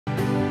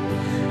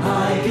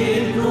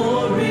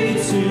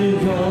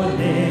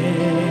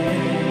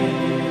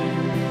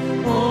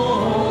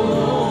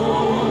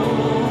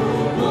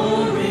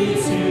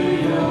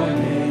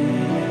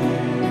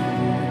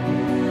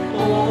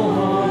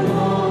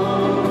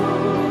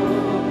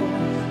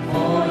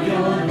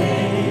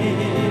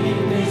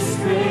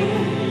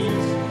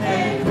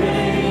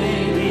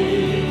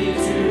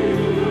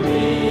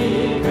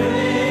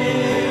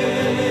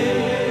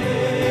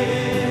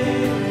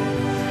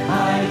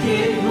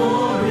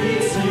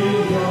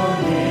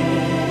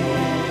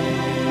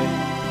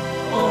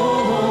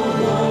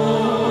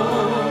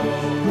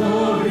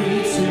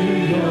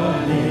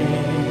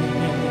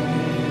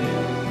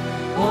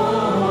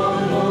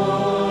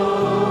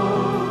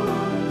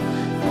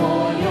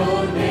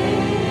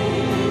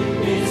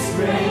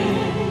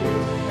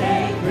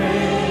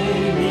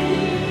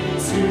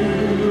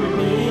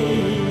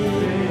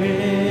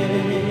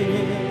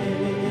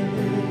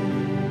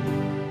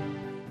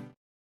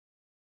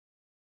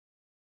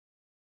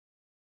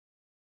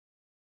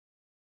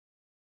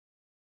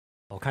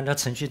我看到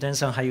程序单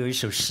上还有一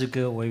首诗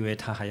歌，我以为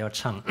他还要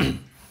唱。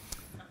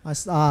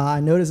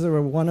I noticed there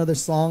were one other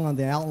song on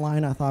the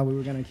outline. I thought we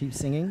were going to keep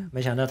singing.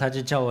 没想到他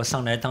就叫我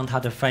上来当他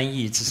的翻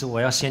译，只是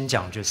我要先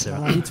讲就是了。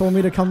He told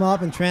me to come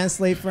up and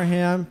translate for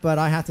him, but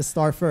I had to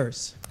start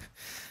first.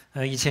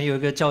 以前有一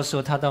个教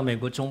授，他到美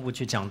国中部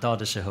去讲道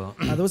的时候，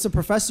 There was a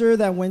professor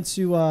that went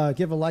to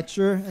give a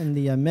lecture in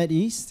the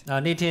Mideast.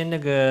 那天那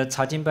个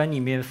查经班里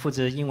面负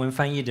责英文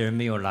翻译的人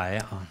没有来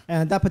啊。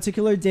And that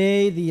particular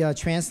day, the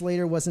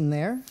translator wasn't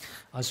there.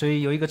 所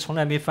以有一个从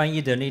来没翻译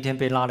的那天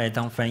被拉来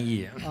当翻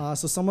译。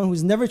So someone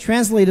who's never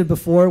translated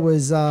before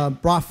was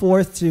brought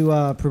forth to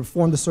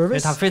perform the 所以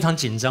service. 他非常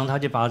紧张，他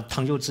就把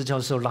唐佑之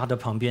教授拉到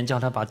旁边，叫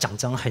他把讲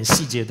章很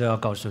细节都要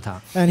告诉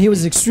他。And he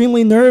was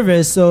extremely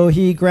nervous, so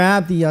he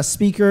grabbed the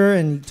speaker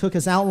and he took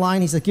his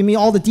outline. He said, "Give me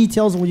all the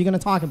details of what you're going to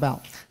talk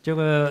about." 结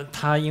果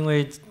他因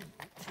为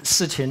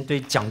事前对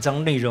讲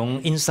章内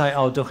容 inside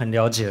out 都很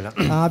了解了，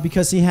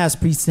 Because he had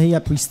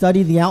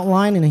pre-studied the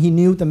outline and he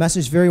knew the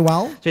message very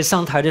well. 所以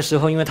上台的时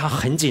候，因为他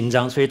很紧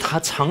张，所以他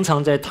常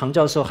常在唐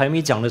教授还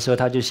没讲的时候，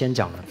他就先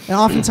讲了。And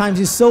oftentimes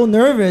he's so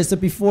nervous that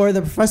before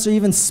the professor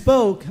even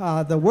spoke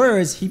the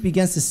words, he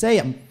begins to say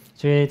them.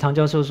 所以唐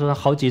教授说，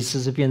好几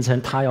次是变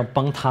成他要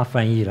帮他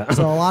翻译了。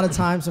So a lot of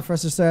times the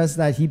professor says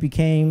that he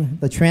became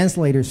the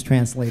translator's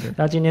translator.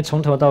 他今天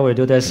从头到尾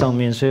都在上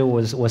面，所以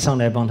我上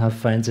来帮他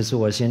翻，只是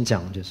我先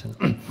讲就是。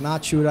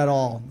Not true at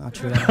all. Not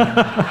true at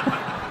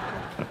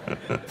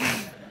all.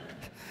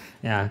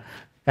 呀。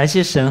感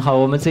谢神，好，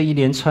我们这一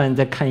连串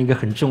在看一个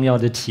很重要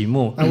的题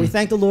目。We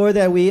thank the Lord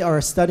that we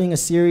are studying a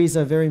series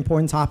of very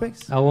important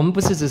topics. 我们不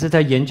是只是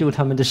在研究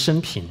他们的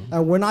生平。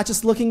We're not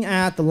just looking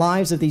at the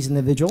lives of these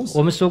individuals.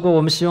 我们说过，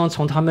我们希望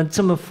从他们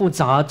这么复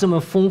杂、这么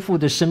丰富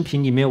的生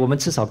平里面，我们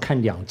至少看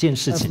两件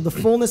事情。The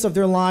fullness of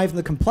their life,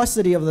 the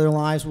complexity of their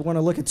lives, we're going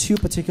to look at two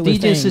particular things. 第一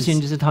件事情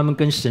就是他们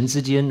跟神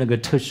之间那个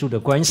特殊的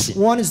关系。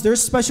One is their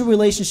special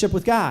relationship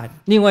with God.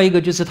 另外一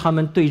个就是他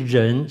们对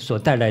人所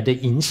带来的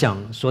影响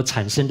所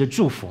产生的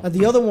祝福。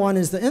The other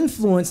one is the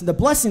influence and the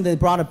blessing they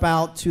brought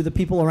about to the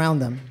people around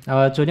them.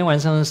 昨天晚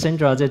上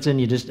Sandra 在这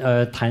里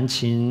的弹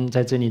琴，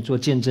在这里做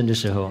见证的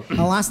时候。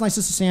Last night,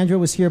 Sister Sandra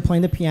was here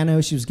playing the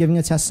piano. She was giving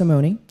a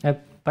testimony.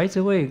 By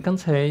the way， 刚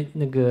才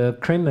那个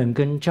Clement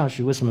跟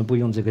Josh 为什么不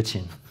用这个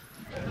琴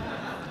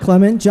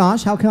Clement,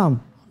 Josh, how come?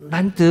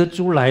 难得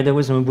租来的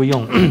为什么不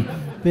用？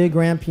 Big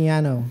grand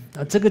piano.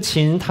 这个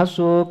琴他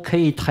说可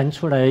以弹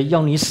出来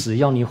要你死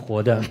要你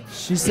活的。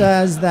She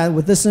says that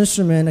with this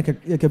instrument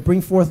it could bring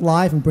forth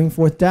life and bring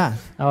forth death.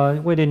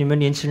 为了你们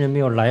年轻人没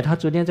有来，他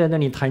昨天在那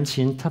里弹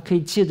琴，他可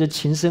以借着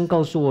琴声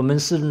告诉我们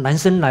是男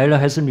生来了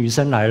还是女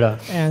生来了。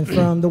And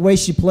from the way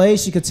she plays,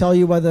 she could tell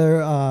you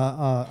whether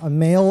a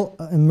male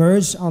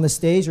emerged on the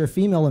stage or a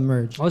female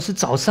emerged. 是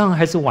早上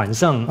还是晚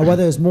上。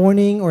Whether it's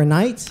morning or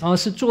night.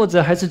 是坐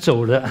着还是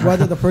走的。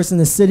Whether the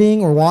person is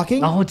sitting or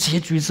walking. 然后结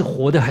局是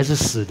活的还是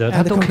死的，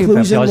他 And 都 the 可以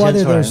表现 conclusion, 出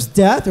whether 来。 there's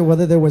death or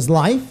whether there was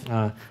life.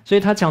 所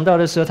以他讲到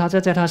的时候，他在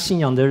他信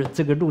仰的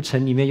这个路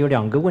程里面有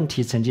两个问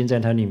题曾经在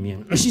他里面。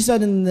She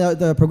said in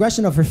the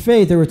progression of her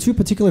faith, there were two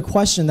particular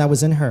questions that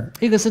was in her.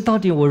 一个是到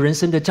底我人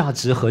生的价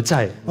值何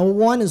在？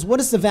 One is,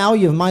 what is the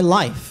value of my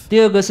life?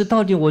 第二个是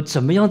到底我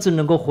怎么样子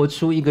能够活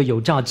出一个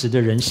有价值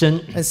的人生？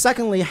 And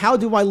secondly, how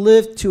do I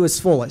live to its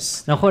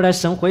fullest? 那后来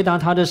神回答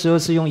他的时候，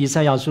是用以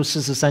赛亚书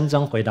43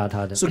章回答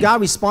他的。 So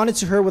God responded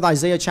to her with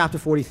Isaiah chapter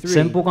 43.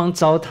 神不光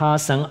召他，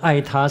神爱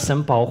他，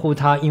神保护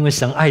他，因为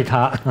神爱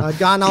他。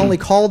God not only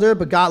called her,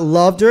 but God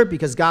loved her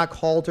because God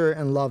called her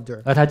and loved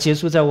her. 而他结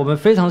束在我们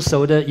非常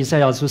熟的以赛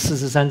亚书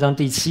43章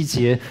第7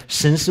节，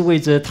神是为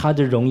着他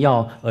的荣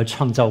耀而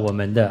创造我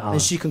们的啊。 And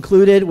she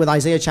concluded with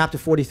Isaiah chapter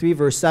 43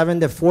 verse 7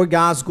 that for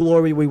God's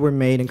glory we were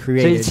made and 所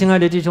以， created. 亲爱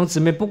的弟兄姊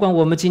妹，不管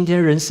我们今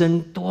天人生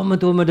多么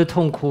多么的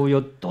痛苦，有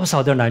多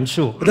少的难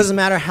处， It doesn't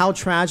matter how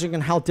tragic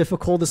and how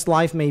difficult this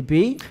life may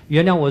be.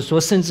 原谅我说，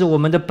甚至我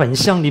们的本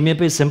相里面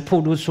被神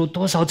暴露出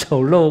多少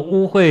丑陋、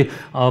污秽、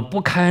不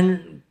堪、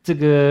这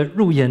个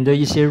入眼的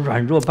一些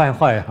软弱败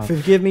坏哈。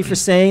Forgive me for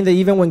saying that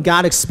even when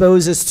God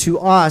exposes to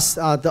us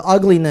the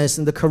ugliness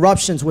and the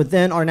corruptions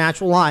within our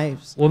natural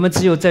lives, 我们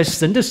只有在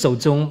神的手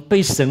中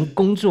被神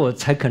工作，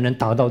才可能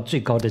达到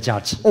最高的价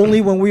值。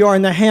only when we are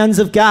in the hands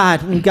of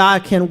God and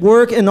God can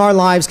work in our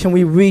lives can we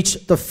reach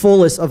the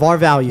fullest of our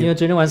因 value. 为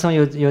昨天晚上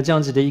有这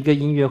样子的一个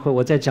音乐会，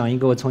我再讲一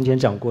个我从前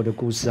讲过的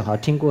故事哈，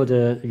听过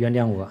的原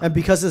谅我。And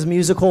because this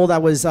musical that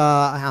was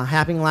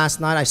happening last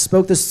night, I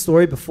spoke this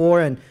story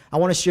before and I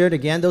want to share it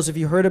again. Those of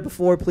you heard it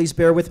before, please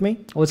bear with me.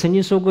 我曾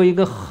经说过一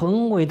个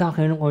很伟大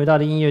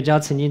的音乐家，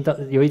曾经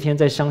有一天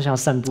在乡下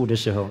散步的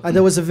时候，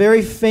 There was a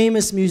very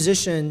famous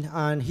musician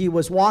and he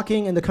was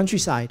walking in the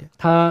countryside.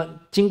 他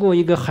经过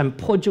一个很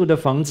破旧的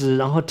房子，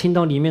然后听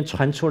到里面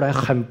传出来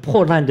很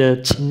破烂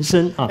的琴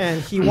声啊。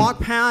 And he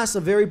walked past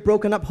a very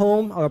broken up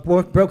home or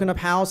broken up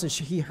house and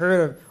he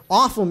heard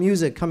awful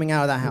music coming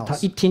out of that 他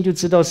house. 一听就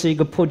知道是一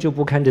个破旧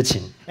不堪的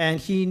琴， And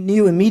he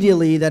knew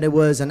immediately that it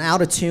was an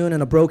out of tune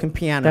and a broken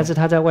但 piano. 是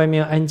他在外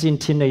面安静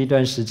听了一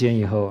段时间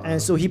以后， And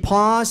so he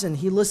paused and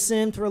he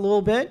listened for a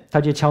little bit.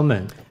 他就敲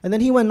门， And then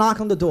he went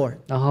knock on the door.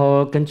 然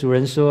后跟主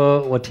人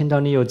说：“我听到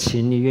你有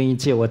琴，你愿意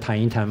借我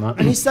弹一弹吗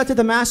And he said to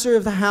the master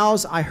of the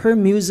house, I heard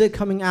music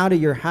coming out of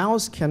your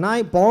house. Can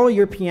I borrow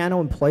your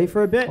piano and play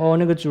for a？” bit? 哦，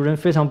那个主人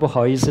非常不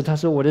好意思，他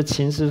说：“我的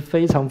琴是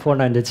非常破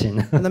烂的琴。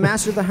 And the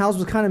master of the house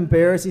was kind of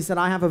embarrassed. He said,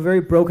 I have a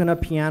very broken up ”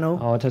 piano.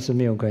 哦，他说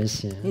没有关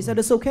系。 He said,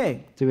 it's okay.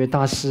 这位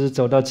大师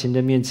走到琴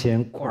的面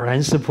前，果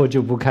然是破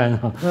旧不堪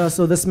哈。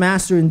 So this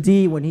master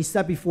indeed, when he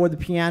stepped before the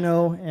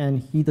piano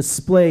and he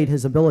displayed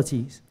his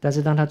abilities. 但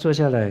是当他坐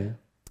下来，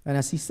 And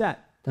as he sat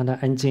当他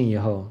安静以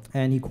后，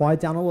 and he quieted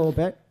down a little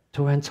bit,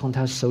 突然从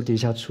他手底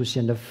下出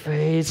现了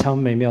非常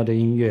美妙的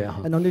音乐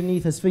哈。 and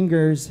underneath his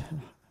fingers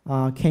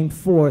came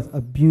forth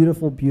a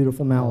beautiful,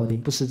 beautiful melody.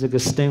 不是这个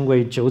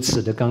Steinway 9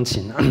尺的钢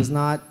琴啊， It's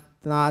not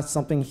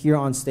something here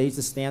on stage,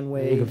 the 一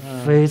Stanway. 个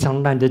非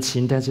常烂的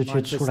琴，但是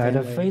却出来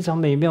了非常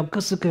美妙，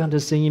各式各样的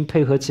声音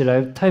配合起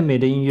来，太美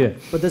的音乐。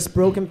 But this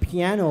broken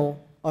piano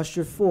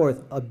ushered forth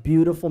a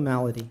beautiful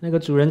melody. 那个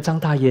主人张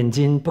大眼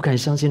睛，不敢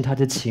相信他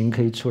的琴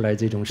可以出来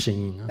这种声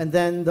音啊。 And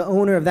then the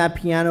owner of that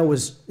piano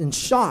was in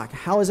shock.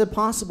 How is it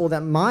possible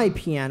that my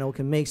piano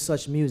can make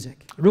such music?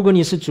 如果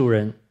你是主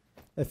人，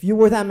 If you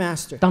were that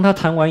master, 当他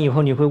弹完以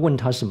后，你会问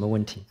他什么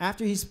问题？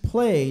 after he's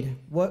played,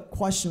 what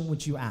question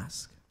would you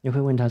ask? 你会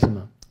问他什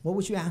么？ What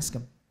would you ask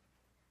him?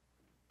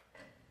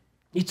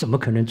 你怎么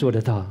可能做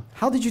得到？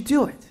 How did you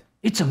do it?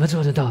 你怎么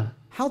做得到？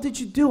 How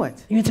did you do it?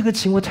 因为这个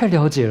琴我太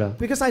了解了，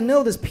 Because I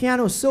know this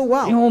piano so 因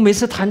well. 为我每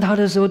次弹它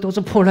的时候都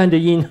是破烂的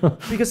音，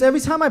 Because every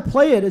time I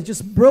play it, it's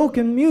just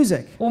broken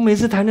music. 我每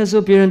次弹的时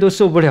候别人都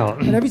受不了。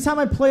 And every time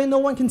I play, no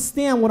one can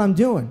stand what I'm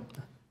doing.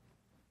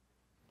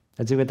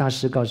 那这位大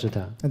师告诉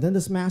他， And then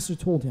this master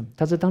told him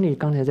他说：“当你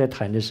刚才在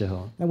弹的时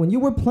候， that when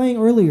you were playing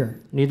earlier,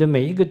 你的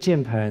每一个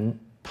键盘，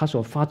它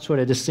所发出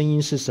来的声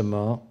音是什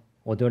么，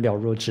我都了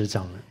若指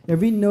掌了。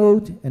 every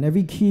note and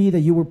every key that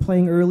you were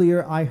playing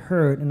earlier, I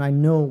heard and I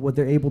know what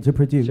they're able to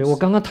produce. 所以我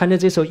刚刚弹的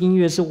这首音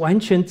乐是完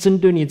全针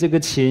对你这个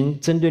琴，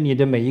针对你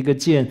的每一个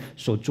键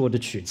所做的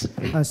曲子。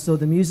 So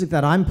the music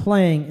that I'm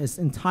playing is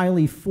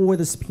entirely for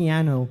this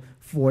piano,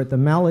 for the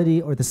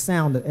melody or the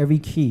sound of every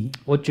key.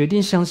 我决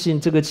定相信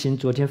这个琴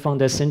昨天放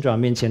在 Sandra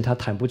面前，她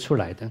弹不出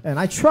来的。 And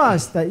I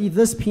trust that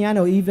this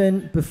piano,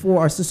 even before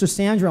our sister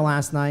Sandra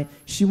last night,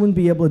 she wouldn't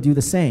be able to do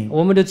the same.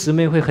 我们的姊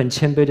妹会很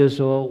谦卑的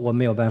说：“我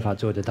没有办法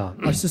做得到。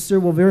 Our sister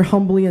will very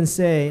humbly and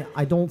say,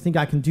 I don't think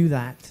I can do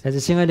that. ”但是，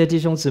亲爱的弟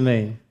兄姊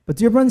妹， But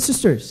dear brothers and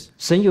sisters,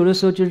 神有的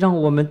时候就让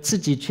我们自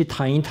己去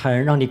弹一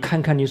弹，让你看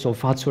看你所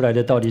发出来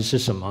的到底是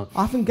什么。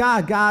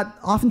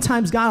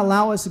 oftentimes God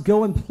allow us to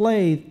go and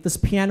play this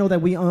piano that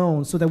we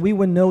own so that we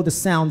would know the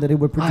sound that it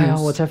would 哎呀，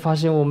我 produce. 才发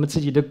现我们自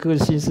己的个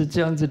性是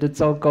这样子的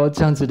糟糕，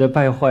这样子的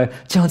败坏，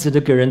这样子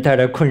的给人带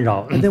来困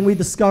扰。 And then we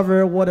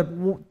discover what a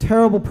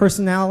terrible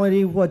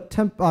personality, what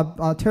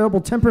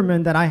terrible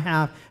temperament that I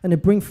have, and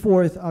it brings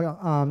forth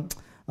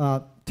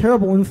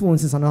terrible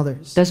influences on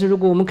others. 但是如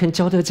果我们肯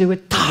交在这位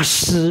大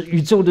师、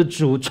宇宙的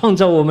主、创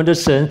造我们的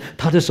神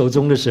他的手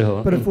中的时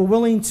候， But if we're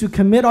willing to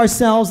commit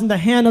ourselves in the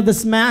hand of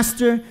this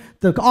master,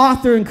 the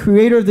author and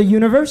creator of the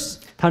universe,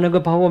 他能够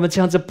把我们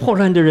这样子破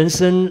烂的人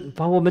生，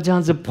把我们这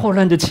样子破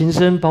烂的琴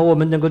声，把我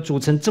们能够组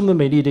成这么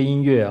美丽的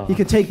音乐啊！ he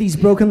could take these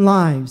broken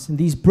lives and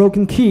these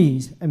broken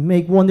keys and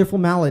make wonderful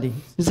melodies.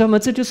 你知道吗？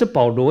这就是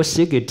保罗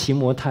写给提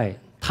摩太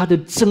他的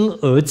真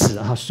儿子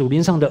啊，属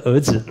灵上的儿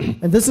子。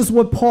 And this is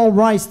what Paul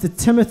writes to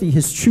Timothy,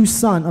 his true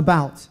son,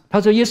 about.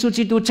 他说：“耶稣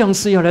基督降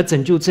世要来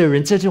拯救这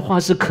人，这句话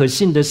是可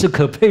信的，是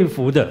可佩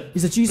服的。 He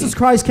said, Jesus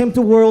Christ came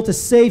to the world to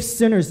save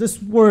sinners. This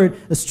word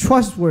is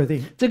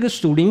trustworthy. 这个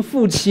属灵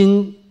父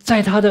亲。”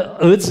在他的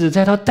儿子，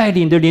在他带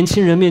领的年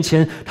轻人面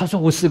前，他说：“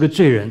我是个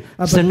罪人，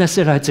神呢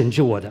是来拯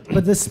救我的。”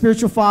 But the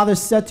spiritual father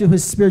said to his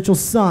spiritual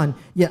son,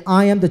 "Yet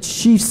I am the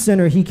chief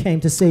sinner. He came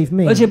to save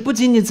me." 而且不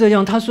仅仅这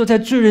样，他说在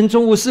罪人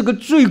中我是个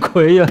罪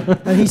魁呀。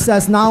And he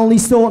says, "Not only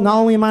so, not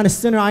only am I a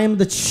sinner, I am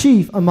the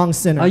chief among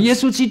sinners." 耶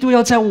稣基督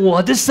要在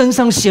我的身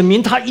上显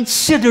明他一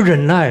切的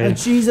忍耐。And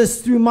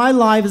Jesus, through my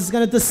life, is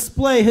going to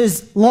display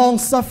his long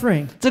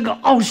suffering. 这个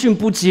傲训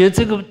不洁，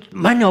这个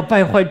满了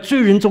败坏，罪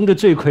人中的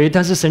罪魁，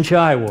但是神却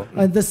爱我。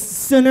And the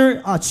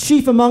sinner,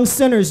 chief among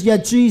sinners,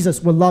 yet Jesus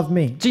will love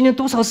me. 今天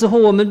多少时候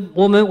我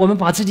们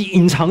把自己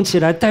隐藏起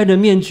来，戴着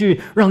面具，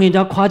让人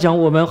家夸奖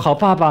我们好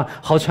爸爸、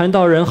好传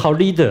道人、好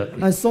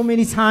leader。And so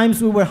many times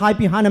we were hide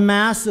behind a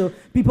mask, so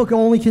people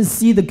can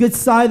see the good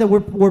side that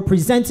we're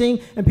presenting,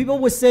 and people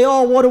would say,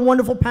 "Oh, what a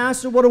wonderful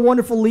pastor! What a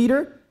wonderful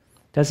leader!"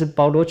 但是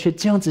保罗却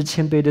这样子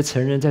谦卑的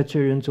承认，在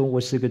罪人中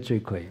我是个罪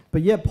魁。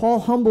But yet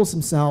Paul humbles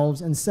himself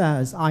and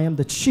says, "I am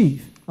the chief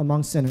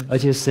among sinners." 而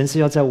且神是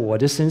要在我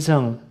的身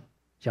上，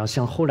要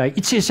向后来一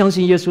切相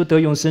信耶稣得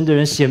永生的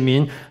人显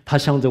明，他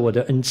向着我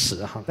的恩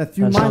慈哈，他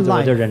向着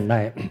我的忍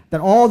耐。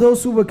That all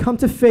those who would come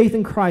to faith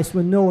in Christ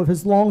would know of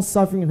His long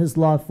suffering and His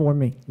love for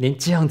me. 连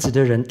这样子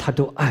的人他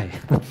都爱，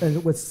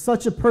 And with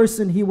such a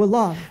person He will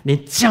love. 连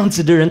这样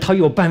子的人他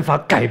有办法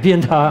改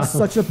变他，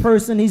 Such a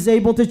person He's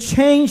able to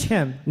change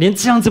him. 连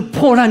这样子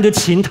破烂的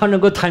琴他能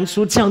够弹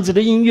出这样子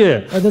的音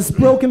乐。This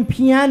broken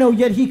piano,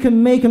 yet He can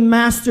make a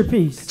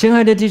masterpiece. 亲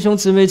爱的弟兄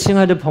姊妹，亲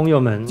爱的朋友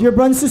们， Dear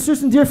brothers and sisters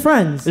and dear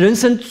friends. 人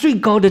生最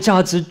高的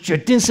价值，决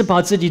定是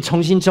把自己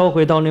重新交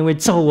回到那位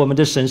造我们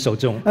的神手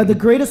中。 The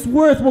greatest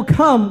worth will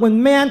come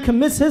when man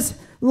commits his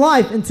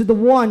life into the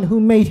one who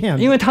made him.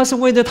 因为他是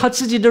为着他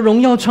自己的荣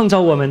耀创造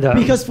我们的。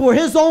 Because for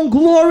His own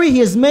glory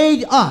He has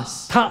made us.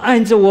 他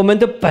按着我们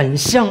的本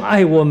相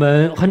爱我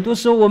们，很多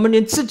时候我们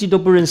连自己都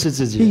不认识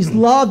自己。 He's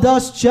loved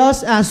us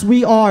just as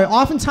we are.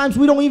 Oftentimes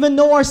we don't even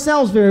know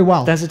ourselves very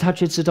well. 但是他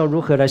却知道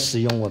如何来使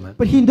用我们。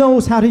 But He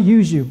knows how to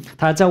use you.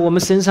 他在我们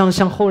身上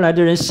向后来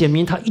的人显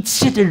明他一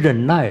切的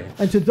忍耐，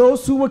 And to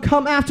those who would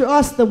come after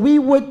us, that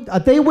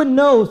they would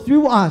know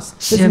through us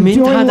His 显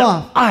明他 enduring 的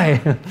love,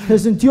 爱，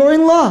 His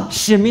enduring love,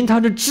 显明他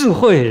的智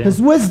慧，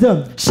 His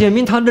wisdom, 显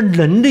明他的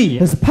能力。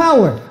 His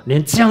power.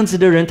 连这样子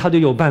的人他都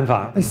有办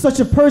法。 And such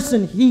a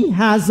person, He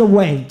has a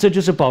way. 这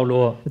就是保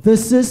罗，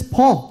 This is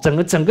Paul.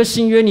 整个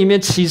新约里面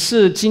启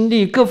示、经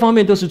历各方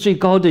面都是最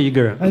高的一个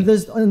人。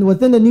 And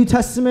within the New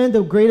Testament,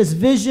 the greatest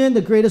vision,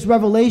 the greatest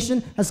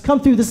revelation has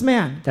come through this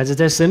man. 但是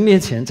在神面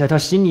前，在他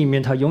心里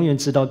面，他永远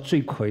知道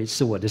罪魁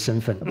是我的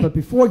身份。 But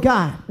before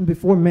God and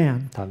before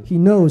man,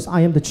 He knows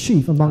I am the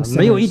chief among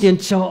没有一 sinners. 点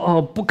骄傲，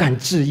不敢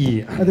置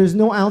疑。 There's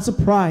no ounce of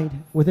pride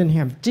within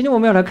him. 今天我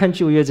们要来看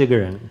旧约这个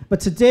人， But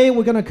today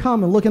we're going to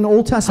come and look in the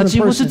Old 他 Testament 几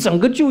乎是 person. 整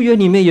个旧约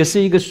里面也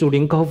是一个属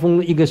灵高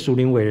峰，一个属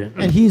灵伟人，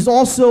 And he's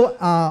also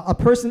a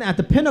person at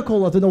the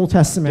pinnacle of the Old 就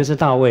Testament. 是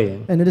大卫。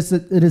 And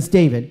it is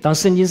David. 当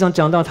圣经上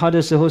讲到他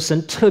的时候，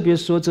神特别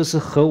说这是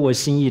合我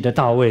心意的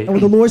大卫。 And when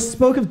the Lord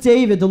spoke of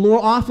David, the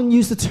Lord often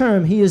used the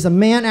term, he is a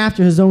man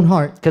after his own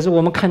heart. 可是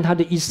我们看他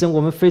的一生，我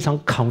们非常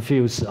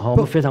confused， 我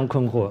们非常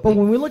困惑。 But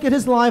when we look at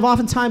his life,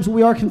 oftentimes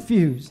we are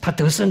confused. 他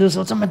得胜的时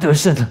候这么得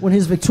胜， When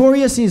he's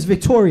victorious, he is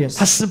victorious.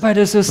 他失败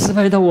的时候失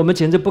败到我们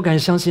简直不敢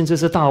相信这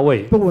是大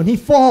卫。 But when he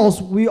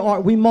falls,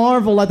 we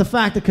marvel at the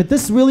fact that could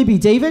this really be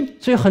David?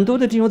 所以很多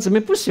的弟兄姊妹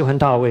不喜欢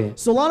大卫，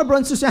 So a lot of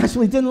brothers and sisters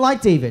actually didn't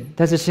like David.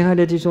 但是亲爱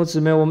的弟兄姊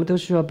妹，我们都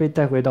需要被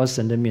带回到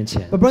神的面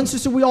前。 But brothers and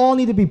sisters, we all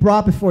need to be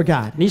brought before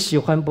God. 你喜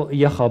欢不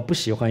也好，不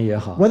喜欢也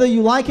好， Whether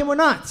you like him or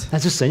not, 但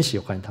是神喜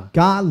欢他。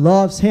 God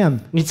loves him.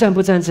 你赞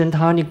不赞成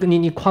他？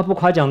你夸不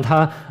夸奖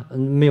他？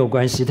没有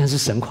关系，但是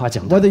神夸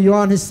奖他。 Whether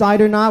you're on his side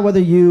or not, whether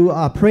you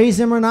praise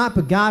him or not,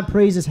 but God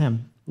praises him.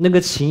 那个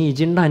琴已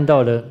经烂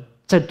到了，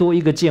再多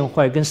一个键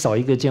坏跟少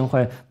一个键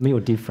坏没有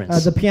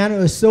difference。 The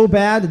piano is so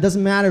bad, it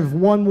doesn't matter if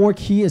one more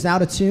key is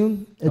out of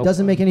tune. It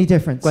doesn't make any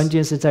difference. 关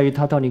键是在于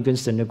他到底跟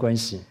神的关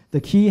系， The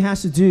key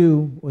has to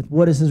do with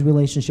what is his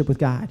relationship with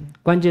God.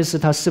 关键是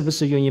他是不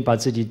是愿意把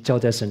自己交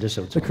在神的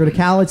手 The 中。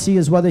 criticality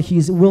is whether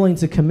he's willing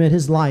to commit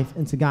his life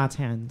into God's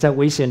hands. 在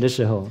危险的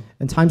时候，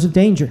 In times of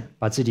danger,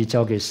 把自己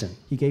交给神；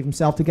 he gave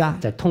himself to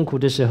God. 在痛苦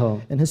的时候，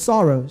 In his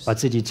sorrows, 把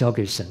自己交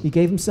给神； he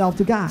gave himself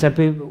to God. 在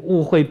被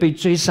误会、被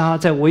追杀、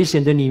在危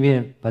险的里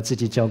面，把自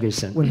己交给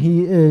神； When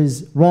he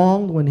is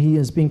wronged, when he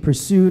is being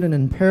pursued and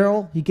in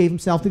peril, he gave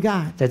himself to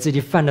God. 在自己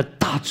犯了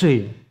大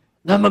罪、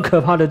那么可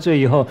怕的罪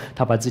以后，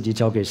他把自己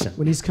交给神。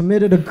 When he's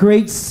committed a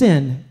great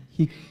sin,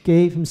 he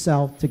gave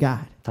himself to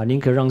God. 他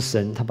宁可让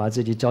神，他把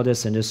自己交在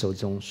神的手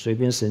中，随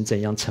便神怎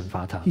样惩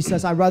罚他。 He says,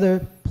 I'd rather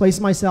place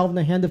myself in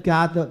the hand of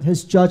God that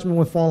his judgment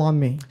would fall on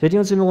me. 所以弟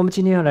兄姊妹，我们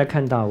今天要来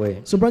看大卫。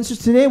 So, brothers,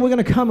 today we're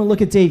going to come and look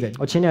at David.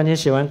 我前2天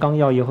写完纲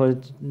要以后，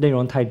内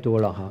容太多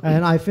了哈，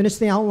 And I finished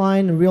the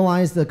outline and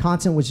realized the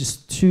content was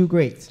just too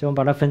great. 所以我们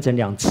把它分成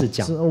2次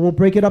讲。 So we'll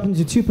break it up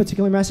into 2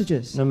 particular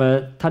messages. 那么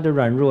他的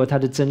软弱，他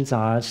的挣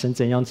扎，神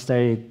怎样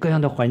在各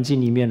样的环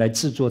境里面来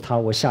制作他，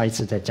我下一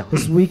次再讲。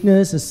 His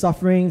weakness, his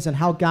sufferings, and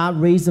how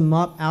God raised him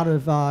up out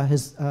of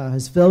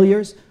his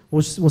failures.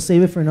 We'll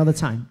save it for another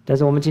time. 但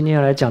是我们今天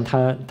要来讲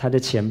他的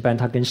前半，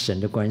他跟神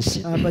的关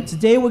系。But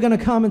today we're going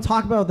to come and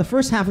talk about the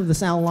first half of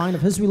this outline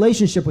of his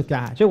relationship with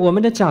God. 所以我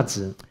们的价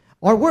值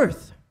Our worth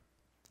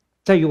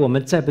在于我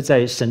们在不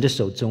在神的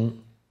手中，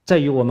在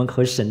于我们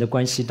和神的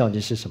关系到底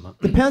是什么。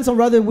depends on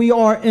whether we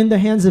are in the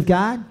hands of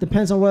God,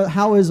 depends on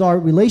how is our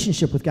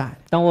relationship with God.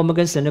 当我们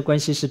跟神的关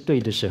系是对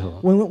的时候，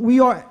 When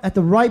we are at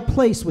the right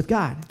place with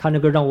God, 他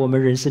能够让我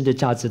们人生的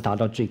价值达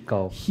到最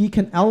高， He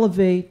can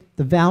elevate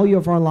the value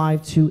of our life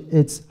to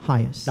its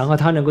highest. 然后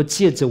他能够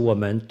借着我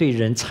们对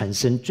人产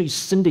生最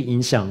深的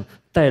影响，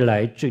带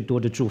来最多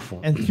的祝福。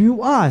 And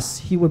through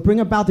us, He would bring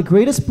about the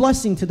greatest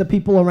blessing to the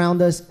people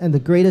around us and the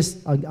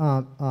greatest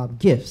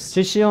gifts.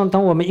 所以希望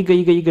当我们一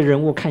个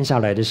人物看下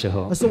来的时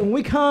候， So when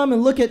we come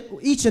and look at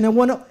each and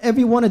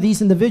every one of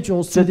these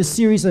individuals through this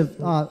series of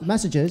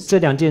messages, 这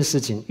两件事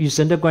情与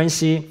神的关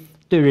系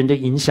对人的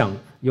影响，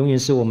永远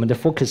是我们的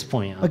focus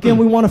point 啊。 again,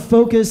 we want to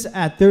focus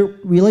at their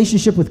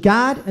relationship with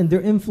God and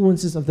their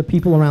influences of the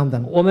people around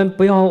them. 我们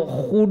不要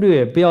忽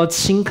略，不要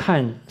轻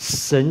看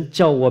神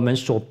叫我们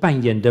所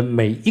扮演的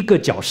每一个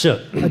角色。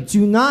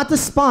 Do not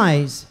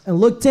despise and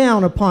look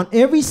down upon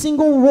every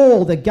single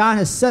role that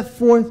God has set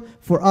forth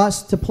for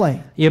us to play.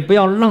 也不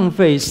要浪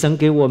费神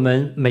给我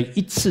们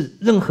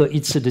任何一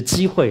次的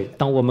机会，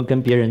当我们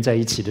跟别人在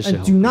一起的时 And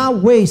候。 do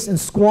not waste and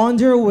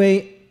squander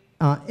away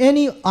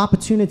any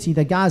opportunity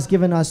that God has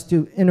given us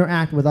to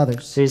interact with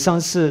others. 所以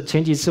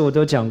前几次我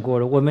都讲过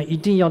了，我们一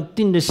定要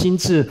定的心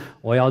志，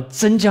我要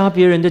增加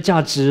别人的价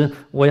值，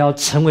我要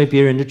成为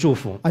别人的祝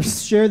福。 I've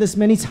shared this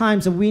many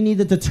times that we need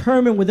to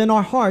determine within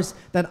our hearts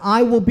that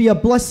I will be a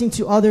blessing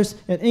to others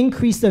and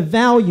increase the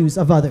values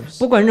of others.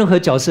 不管任何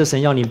角色，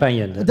神要你扮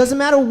演的 It， doesn't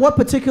matter what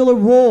particular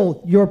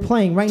role you're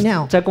playing right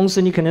now. 在公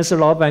司你可能是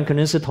老板，可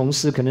能是同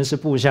事，可能是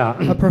部下；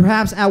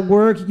 Perhaps at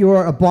work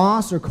you're a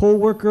boss or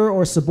co-worker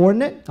or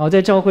subordinate. 然后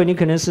在教会你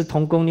可能是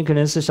同工，你可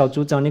能是小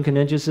组长，你可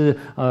能就是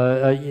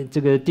这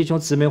个弟兄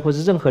姊妹或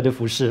是任何的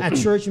服侍。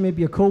 At church you may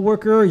be a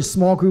co-worker, a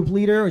small group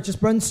leader, or just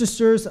brothers and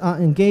sisters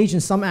engaged in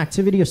some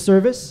activity of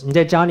service. 你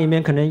在家里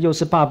面可能又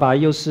是爸爸，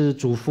又是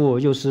祖父，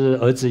又是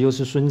儿子，又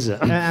是孙子。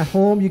 At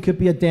home you could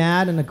be a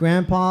dad and a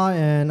grandpa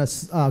and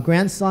a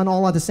grandson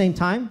all at the same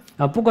time.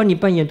 不管你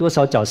扮演多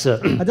少角色，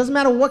 It doesn't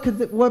matter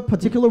what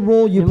particular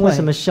role 你 you 们为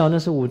什 play. 么笑？那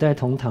是五代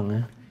同堂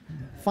啊！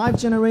 5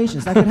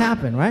 generations, that could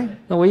happen, right?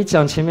 那我一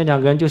讲前面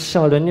两个人就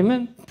笑了，你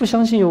们不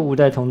相信有五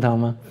代同堂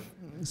吗？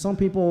 Some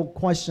people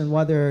question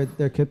whether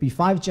there could be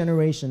 5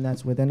 generations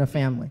that's within a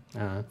family.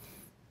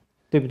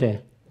 对不对？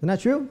 Isn't that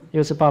true?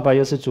 又是爸爸，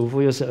又是祖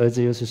父，又是儿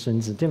子，又是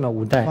孙子，对吗？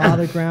五代。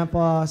 Father,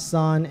 grandpa,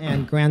 son,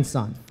 and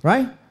grandson,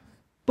 right?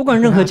 不管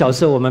任何角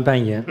色我们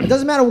扮演 It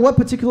doesn't matter what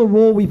particular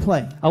role we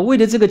play. 为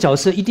了这个角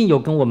色，一定有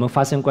跟我们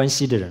发生关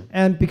系的人。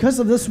 And because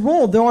of this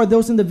role, there are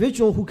those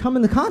individuals who come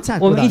into contact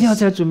我 with 们一定要 us.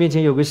 在主面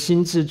前有个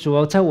心智，主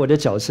要在我的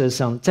角色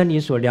上，在你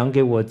所量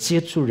给我接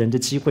触人的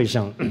机会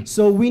上，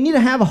 So we need to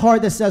have a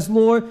heart that says,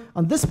 Lord,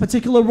 on this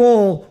particular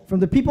role, from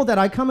the people that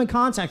I come in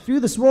contact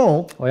through this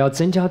role, 我要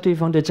增加对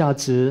方的价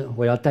值，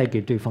我要带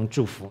给对方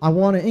祝福。 I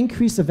want to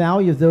increase the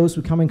value of those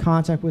who come in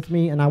contact with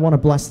me, and I want to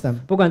bless them.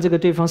 不管这个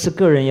对方是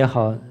个人也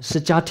好，是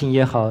家庭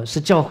也好，是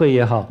教会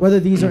也好，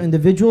 Whether these are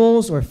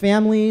individuals or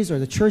families or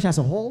the church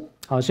as a whole.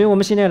 好，所以我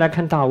们现在来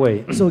看大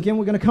卫。 So again,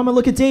 we're going to come and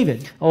look at David.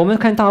 我们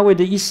看大卫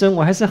的一生，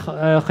我还是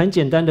很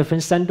简单的分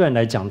3段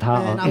来讲他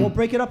And I will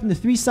break it up into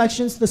 3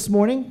 sections this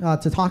morning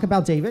to talk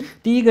about David.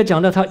 第一个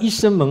讲到他一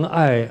生蒙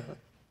爱，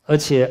而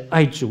且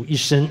爱主一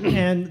生。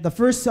 And the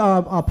first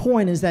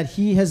point is that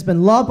he has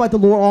been loved by the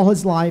Lord all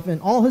his life, and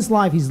all his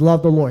life he's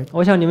loved the Lord.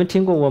 我想你们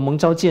听过我蒙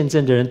召见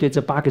证的人，对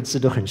这8个字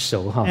都很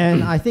熟哈。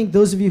 And I think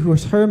those of you who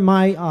have heard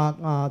my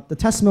the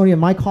testimony of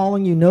my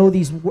calling, you know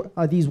these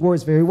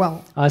words very well.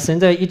 神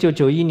在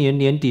1991年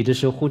年底的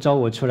时候呼召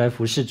我出来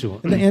服侍主。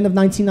 At the end of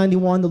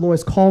 1991, the Lord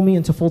has called me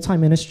into full-time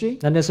ministry.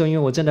 那时候因为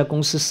我正在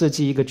公司设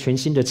计一个全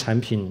新的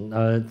产品，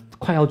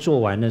快要做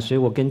完了，所以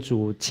我跟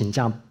主请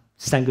假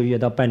3个月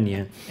到半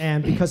年。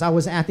 And because I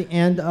was at the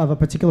end of a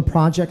particular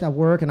project at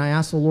work, and I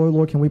asked the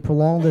Lord, can we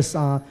prolong this,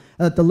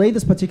 delay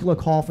this particular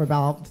call for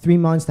about 3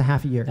 months to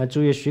half a year? 那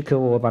主也许可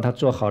我把它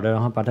做好了，然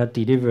后把它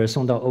deliver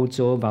送到欧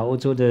洲，把欧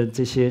洲的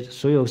这些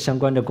所有相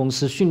关的公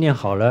司训练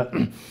好了。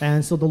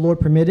 And so the Lord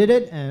permitted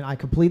it, and I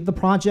completed the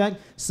project,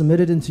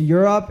 submitted into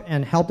Europe,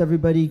 and helped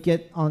everybody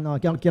get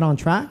on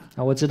track.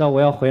 我知道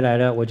我要回来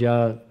了，我就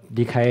要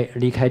离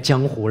开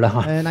江湖了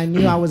哈。 And I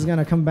knew I was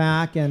going to come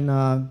back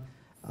and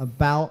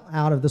bow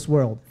out of this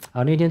world.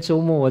 那天周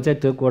末我在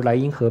德国莱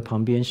茵河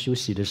旁边休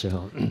息的时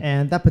候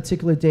And that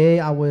particular day,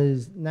 I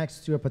was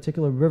next to a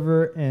particular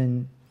river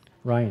in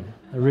Rhine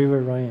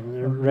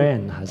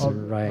还是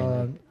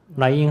Rhine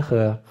莱茵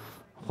河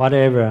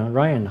whatever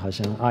Rhine 好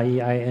像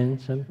R-E-I-N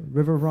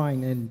River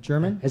Rhine in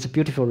German. It's a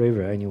beautiful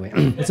river anyway.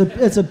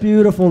 It's a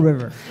beautiful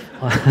river.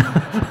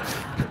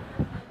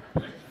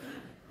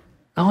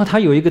 然后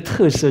它有一个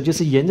特色，就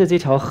是沿着这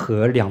条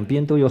河两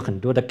边都有很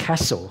多的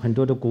castle， 很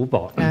多的古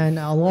堡。And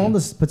along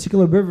this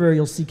particular river,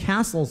 you'll see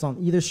castles on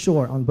either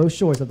shore, on both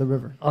shores of the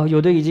river. 有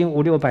的已经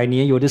500-600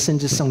年，有的甚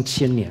至上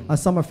千年。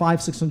Some are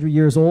 500-600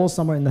 years old,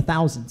 some are in the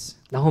thousands.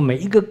 然后每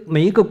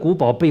一个古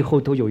堡背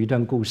后都有一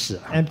段故事。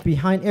And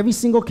behind every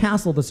single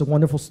castle, there's a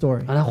wonderful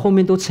story. 后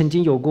面都曾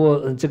经有过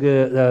这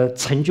个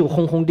成就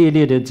轰轰烈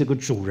烈的这个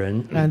主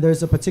人。And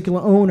there's a particular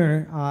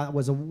owner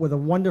with a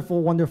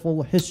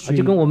wonderful history.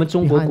 就跟我们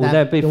中国古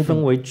代被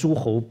分为诸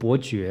侯伯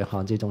爵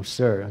这种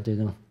Sir这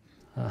种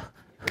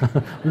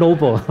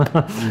noble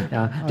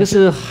就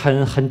是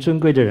很尊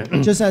贵的人。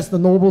Just as the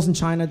nobles in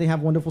China, they have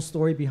wonderful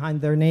story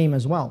behind their name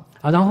as well.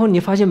 然后你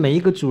发现每一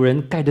个主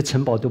人盖的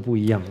城堡都不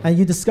一样。And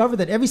you discover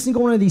that every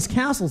single one of these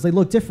castles, they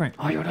look different.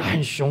 有的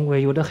很雄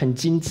伟，有的很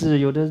精致，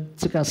有的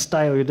这个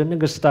style， 有的那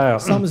个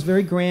style。Some is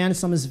very grand,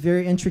 some is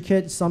very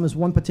intricate, some is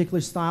one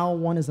particular style,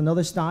 one is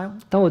another style.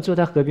 当我坐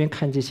在河边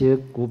看这些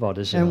古堡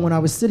的时候 And when I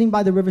was sitting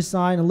by the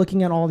riverside and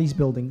looking at all these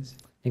buildings,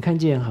 你看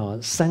见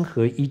山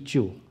河依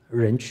旧，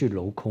人去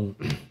楼空。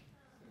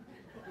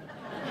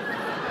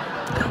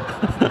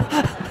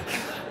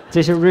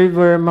这些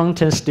river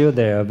mountain still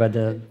there,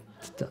 but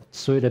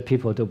所有的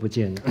people 都不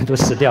见了，都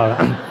死掉了。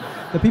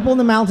The people in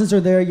the mountains are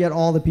there, yet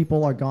all the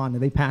people are gone.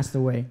 They passed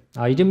away.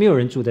 已经没有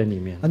人住在里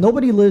面。And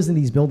nobody lives in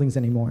these buildings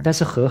anymore. 但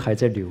是河还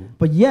在流。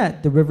But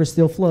yet the river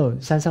still flows.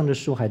 山上的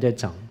树还在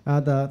长。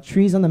The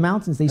trees on the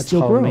mountains, they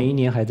still 草每一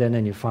年还在那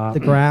里发。The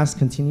grass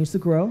continues to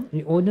grow.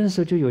 我那时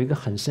候就有一个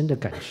很深的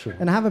感受。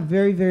And I have a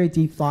very, very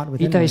deep thought within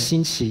me. 一代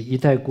兴起，一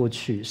代过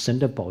去，神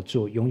的宝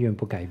座永远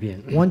不改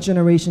变。One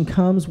generation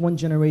comes, one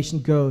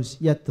generation goes,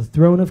 yet the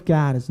throne of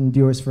God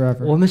endures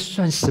forever. 我们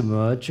算什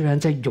么？居然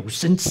在有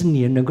生之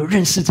年能够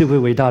认识这位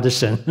伟大的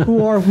神。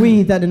Who are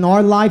we that in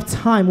our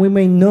lifetime we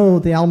may know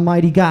the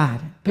Almighty God?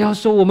 不要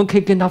说我们可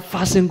以跟他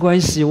发生关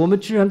系，我们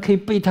居然可以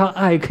被他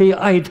爱，可以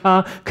爱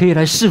他，可以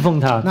来侍奉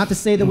他。Not to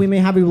say that we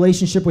may have a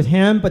relationship with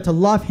Him, but to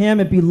love Him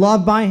and be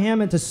loved by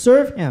Him and to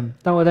serve Him.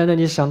 当我在那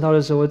里想到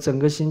的时候，我整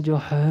个心就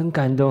很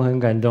感动，很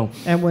感动。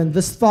And when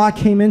this thought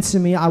came into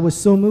me, I was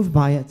so moved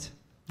by it.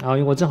 因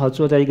为我正好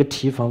坐在一个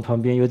堤防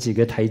旁边，有几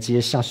个台阶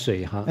下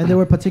水And there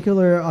were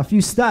a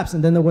few steps,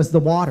 and then there was the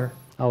water.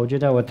 我就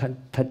在我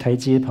台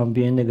阶旁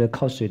边那个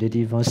靠水的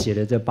地方写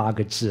了这8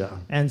个字。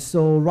And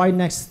so right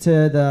next to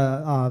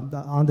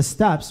on the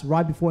steps,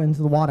 right before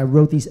into the water, I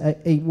wrote these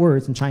 8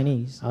 words in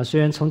Chinese.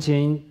 虽然从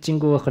前经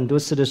过很多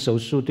次的手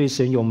术，对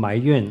神有埋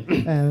怨。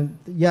And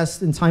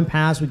yes, in time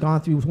past, we've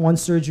gone through one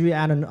surgery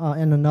and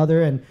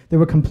another, and there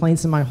were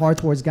complaints in my heart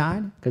towards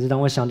God. 可是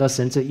当我想到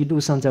神这一路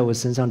上在我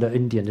身上的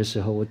恩典的时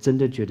候，我真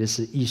的觉得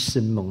是一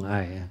生蒙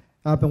爱。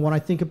But when I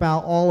think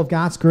about all of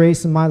God's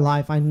grace in my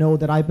life, I know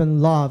that I've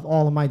been loved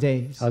all of my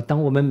days. 当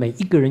我们每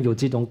一个人有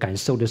这种感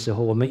受的时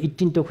候，我们一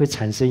定都会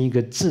产生一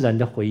个自然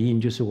的回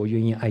应，就是我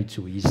愿意爱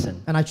主一生。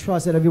And I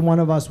trust that every one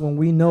of us, when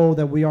we know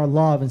that we are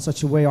loved in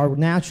such a way, our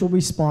natural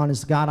response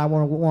is, God, I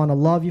want to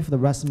love you for the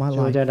rest of my 所以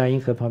我 life. 在莱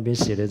茵河旁边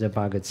写了这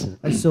8个字。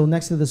And so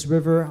next to this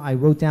river, I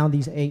wrote down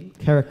these 8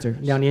 characters.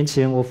 2年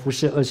前我服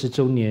侍20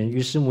周年，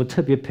于师母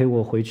特别陪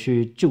我回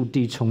去就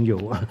地重游。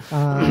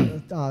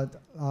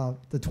On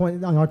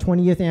our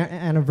 20th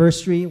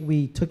anniversary,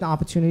 we took the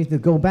opportunity to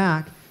go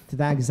back to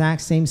that exact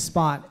same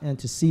spot and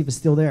to see if it's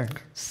still there.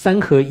 山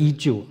河依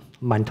旧，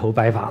满头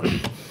白发。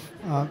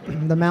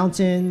The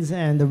mountains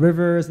and the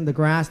rivers and the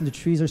grass and the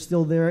trees are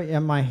still there,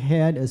 and my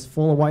head is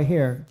full of white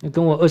hair.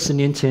 跟我20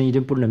年前已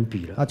经不能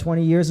比了。 20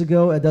 years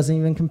ago, it doesn't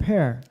even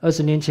compare.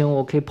 20年前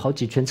我可以跑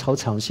几圈操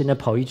场，现在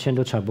跑1圈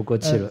都喘不过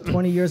气了。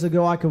20 years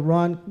ago, I could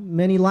run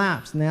many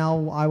laps.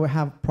 Now I would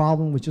have a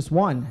problem with just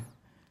one.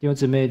 弟兄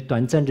姊妹，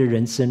短暂的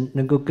人生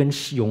能够跟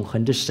永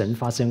恒的神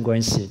发生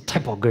关系，太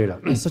宝贵了。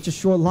In such a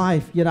short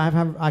life, yet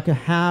I could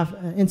have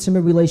an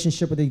intimate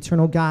relationship with the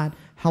eternal God.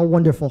 How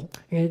wonderful!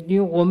 因为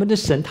我们的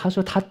神他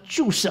说他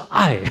就是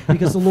爱。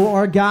Because the Lord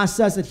our God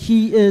says that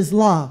He is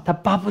love. 他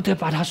巴不得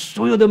把他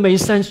所有的美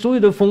善、所有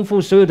的丰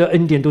富、所有的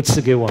恩典都赐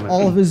给我们。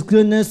All of His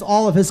goodness,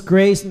 all of His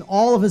grace, and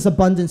all of His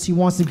abundance He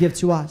wants to give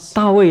to us.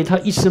 大卫他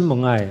一生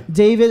蒙爱。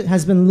David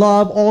has been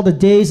loved all the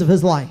days of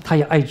his life. 他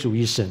也爱主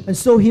一生。And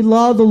so he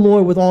loved the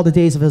Lord with all the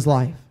days of his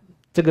life.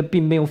 这个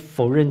并没有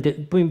否认的，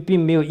并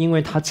没有因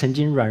为他曾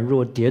经软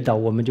弱跌倒，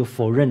我们就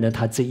否认了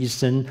他这一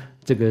生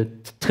这个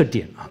特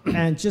点。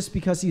And just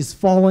because he's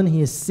fallen, he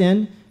has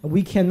sinned,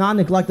 we cannot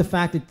neglect the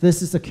fact that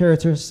this is a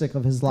characteristic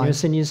of his 因为 life.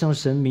 圣经上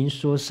神明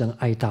说神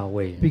爱大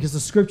卫。Because the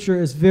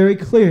scripture is very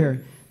clear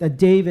that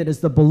David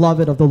is the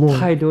beloved of the Lord.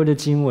 太多的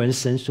经文，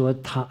神说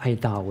他爱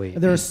大卫。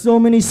 There are so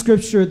many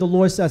scripture, the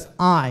Lord says,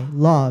 I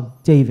love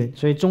David.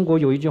 所以中国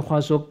有一句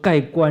话说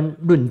盖棺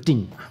论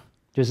定，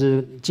就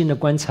是进了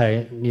棺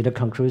材，你的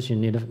conclusion，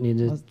 你的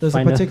There's a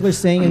final particular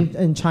saying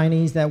in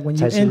Chinese that when you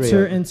才是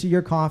enter real. into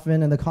your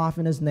coffin and the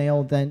coffin is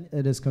nailed, then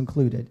it is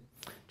concluded.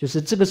 就是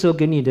这个时候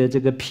给你的这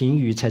个评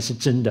语才是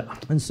真的。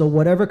And so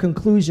whatever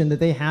conclusion that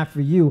they have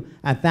for you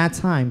at that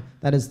time,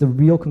 that is the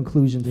real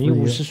conclusion for 你 you.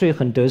 50岁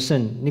很得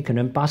胜，你可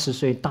能80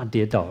岁大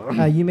跌倒。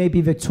You may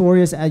be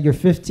victorious at your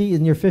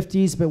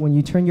 50s, but when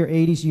you turn your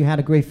 80s, you had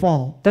a great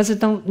fall. 但是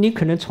当你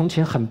可能从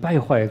前很败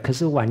坏，可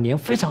是晚年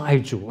非常爱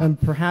主。And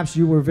perhaps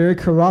you were very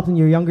corrupt in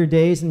your younger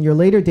days, and in your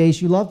later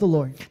days you loved the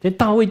Lord.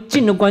 大卫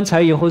进了棺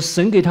材以后，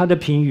神给他的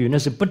评语那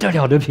是不得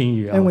了的评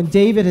语啊。 And when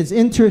David has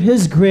entered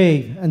his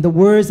grave, and the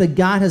words that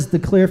God has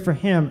declared for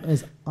him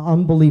is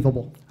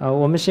unbelievable.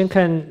 我们先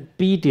看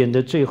B 点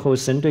的最后，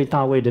神对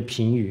大卫的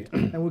评语，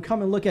 And we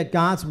come and look at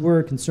God's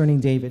word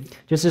concerning David.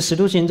 就是使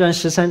徒行传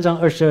13章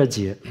22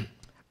节。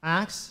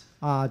 Acts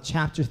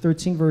chapter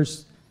 13,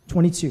 verse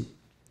 22.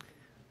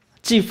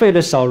 既废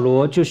了扫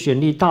罗，就选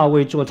立大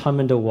卫做他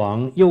们的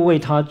王，又为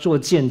他做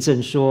见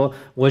证，说：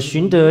我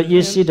寻得耶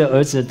西的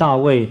儿子大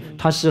卫，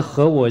他是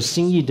合我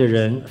心意的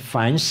人，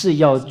凡事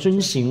要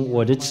遵行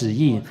我的旨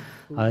意。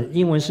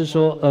英文是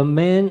说 ，A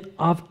man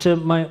after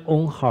my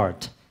own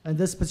heart。 In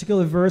this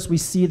particular verse, we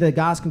see that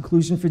God's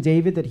conclusion for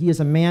David that he is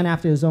a man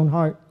after his own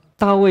heart.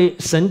 大卫，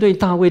神对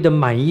大卫的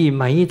满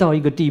意到一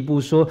个地步，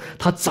说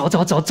他找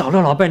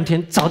了老半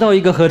天，找到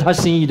一个合他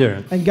心意的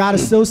人。 And God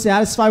is so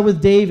satisfied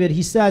with David,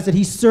 he says that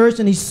he searched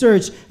and he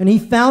searched, and he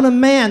found a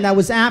man that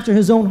was after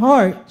his own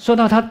heart. 说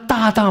到他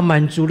大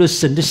满足了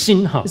神的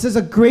心哈。 It says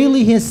that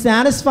greatly he has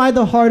satisfied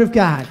the heart of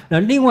God. 那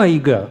另外一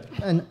个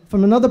And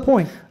from another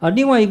point,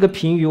 另外一个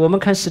评语，我们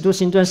看使徒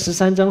行传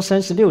13章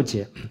36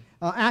节，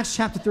 Acts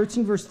chapter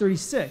 13, verse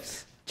 36.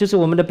 就是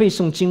我们的背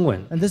诵经文。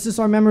 And this is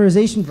our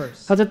memorization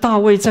verse. 他在大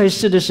卫在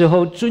世的时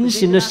候，遵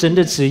行了神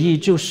的旨意，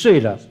就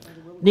睡了。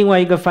另外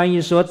一个翻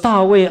译说，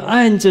大卫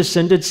按着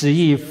神的旨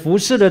意服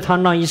侍了他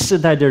那一世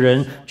代的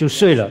人，就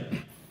睡了，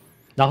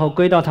然后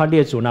归到他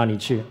列祖那里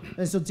去。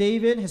 And so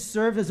David has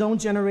served his own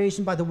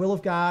generation by the will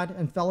of God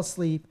and fell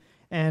asleep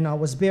and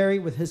was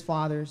buried with his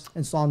fathers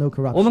and saw no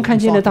corruption. 我们看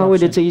见了大卫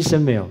的这一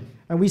生没有？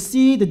 And we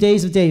see the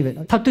days of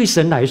David. 他对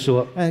神来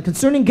说， And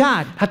concerning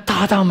God, 他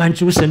大满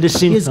足神的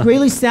心 he。has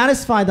greatly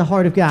satisfied the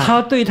heart of God.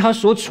 他对他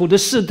所处的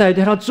世代，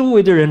对他周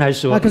围的人来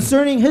说，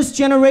 Concerning his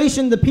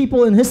generation, the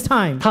people in his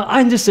time, 他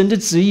按着神的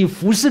旨意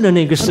服侍了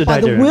那个世 by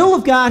代的 the 人。 will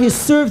of God, he has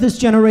served this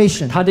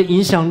generation. 他的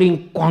影响力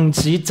广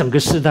及整个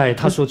世代，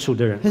他所处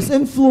的人。 His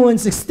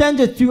influence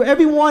extended through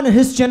everyone in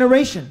his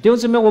generation. 弟兄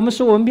姊妹，我们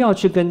说我们不要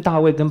去跟大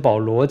卫、跟保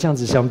罗这样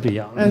子相比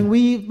啊。 And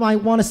we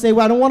might want to say,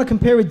 well, I don't want to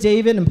compare with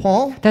David and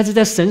Paul. 但是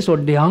在神所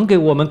量给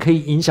我们可以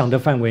影响的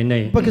范围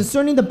内， But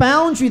concerning the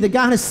boundary that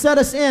God has set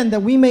us in that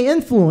we may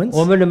influence,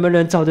 我们能不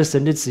能照着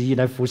神的旨意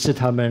来服侍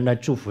他们，来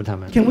祝福他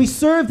们？ can we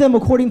serve them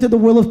according to the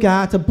will of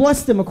God, to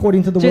bless them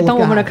according to the 所以， will 当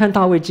of 我们来 God? 看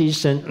大卫这一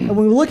生， And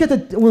when we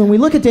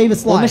look at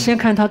David's 我们 life, 先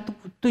看他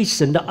对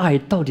神的爱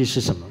到底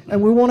是什么？ and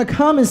we want to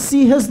come and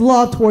see his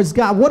love towards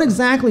God, what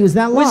exactly is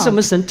that 为什 love?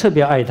 么神特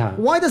别爱他？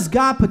 Why does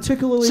God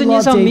particularly 圣经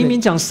love 上明明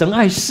David? 讲神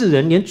爱世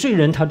人，连罪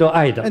人他都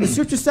爱的 And。the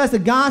scripture says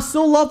that God so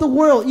loved the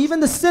world, even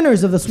the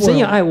sinners of this 神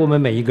也 world. 爱我们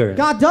每一个人，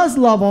 God does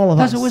love all of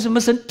但是为 us. 什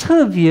么神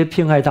特别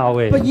偏爱大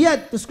卫？ But yet,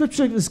 the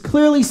scripture is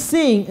clearly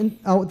saying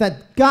that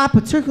God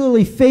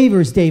particularly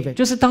favors David.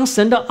 就是当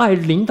神的爱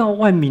临到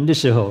万民的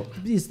时候，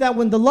 Is that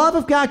when the love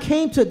of God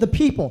came to the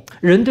people,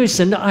 人对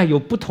神的爱有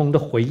不同的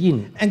回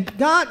应， and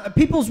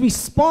people's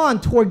respond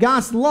toward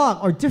God's love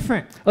are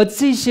different. 而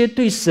这些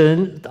对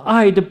神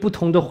爱的不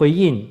同的回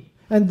应，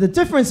 And the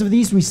difference of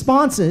these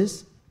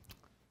responses,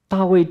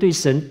 大卫对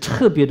神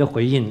特别的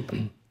回应，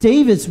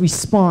 David's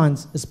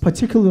response is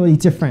particularly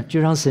different.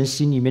 就让神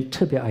心里面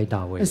特别爱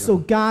大卫 And。so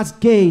God's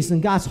gaze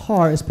and God's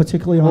heart is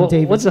particularly on 我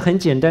David. 只很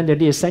简单的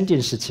列3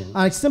件事情。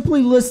 I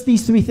simply list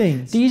these three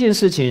things. 第一件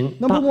事情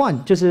Number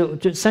one 就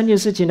3件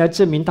事情来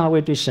证明大卫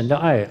对神的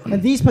爱。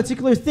 And these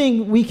particular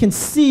things, we can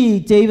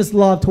see David's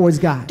love towards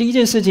God. 第一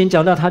件事情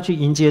讲到他去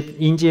迎接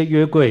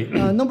约柜。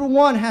 Number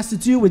one has to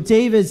do with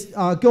David's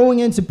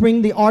going in to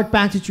bring the ark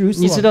back to 你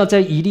知 Jerusalem. 道，在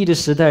以利的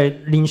时代，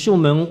领袖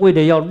们为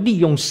了要利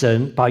用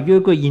神，把约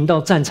柜迎到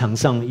战场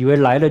上，以为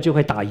来了就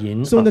会打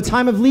赢。 So in the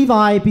time of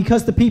Levi,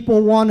 because the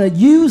people want to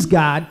use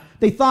God,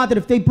 they thought that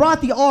if they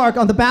brought the ark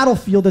on the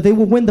battlefield, that they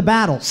would win the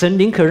battle. 神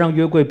宁可让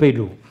约柜被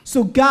掳。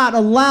 So God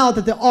allowed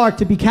that the ark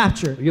to be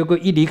captured. 约柜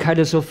一离开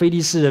的时候，非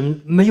利士人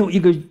没有一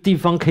个地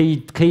方可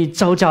以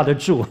招架得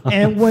住。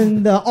 And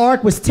when the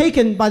ark was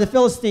taken by the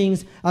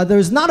Philistines,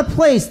 there's not a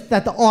place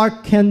that the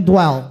ark can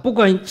dwell. 不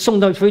管送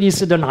到非利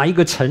士的哪一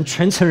个城，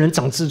全城人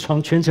长痔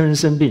疮，全城人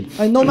生病。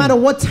 And no matter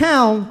what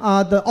town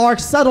the ark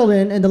settled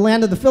in the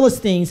land of the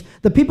Philistines,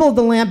 the people of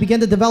the land began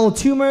to develop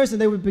tumors and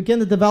they would begin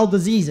to develop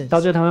diseases. 到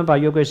最后，他们把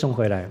约柜送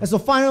回来。 And so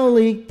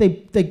finally, they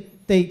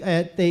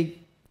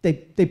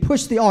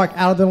pushed the ark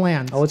out of the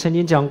land. 我曾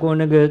经讲过，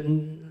那个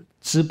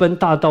直奔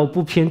大道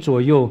不偏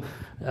左右，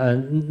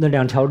那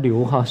2条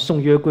牛哈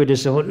送约柜的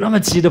时候，那么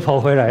急的跑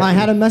回来。I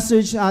had a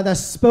message that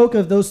spoke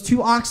of those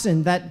 2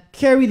 oxen that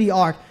carry the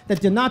ark, that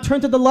did not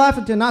turn to the left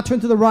and did not turn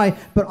to the right,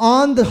 but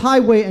on the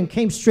highway and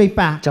came straight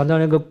back. 讲到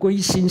那个归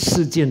心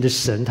似箭的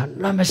神，他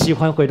那么喜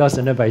欢回到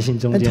神的百姓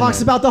中 And 间。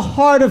talks about the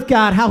heart of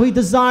God, how he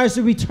desires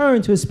to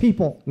return to his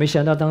people. 没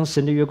想到当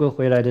神的约柜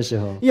回来的时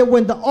候， Yet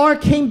when the ark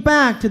came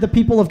back to the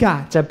people of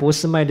God, 在伯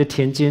示麦的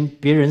田间，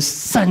别人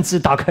擅自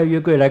打开约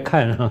柜来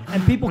看哈，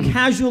 and people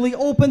casually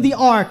opened the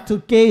ark to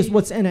gaze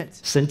what's in it,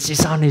 神击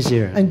杀那些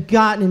人。 and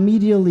God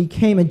immediately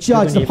came and 结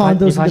果 judged upon 你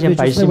those 发现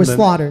individuals that were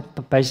slaughtered.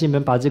 百姓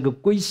们把这个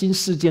归心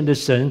似箭的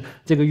神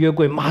这个约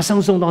柜马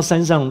上送到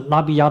山上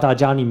拉比亚达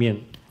家里面。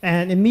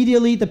 And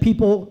immediately the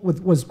people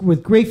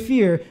with great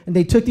fear, and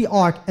they took the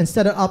ark and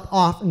set it up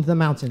off into the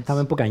mountains, 他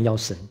们不敢要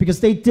神，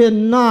 because they did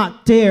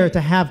not dare to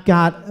have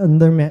God in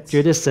their midst.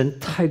 觉得神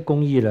太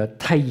公义了，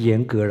太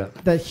严格了。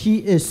 That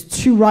he is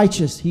too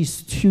righteous,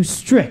 he's too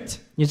strict.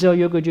 你知道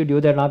约柜就留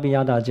在拉比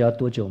亚达家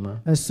多久吗？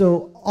 And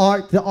so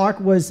the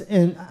ark was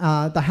in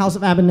the house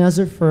of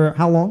Ebenezer for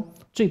how long?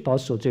 最保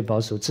守，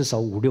至少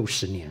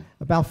50-60年。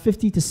 About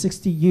 50 to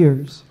 60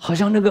 years. 好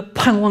像那个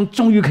盼望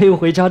终于可以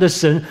回家的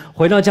神，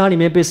回到家里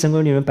面被神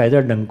儿女们摆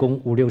在冷宫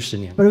50-60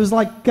年。 But it was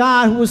like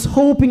God who was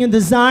hoping and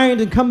desiring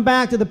to come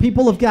back to the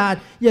people of God,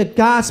 yet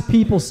God's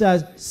people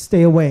says,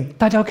 stay away.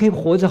 大家可以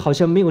活着，好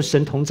像没有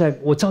神同在，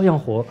我照样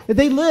活。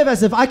 They live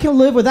as if I can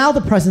live without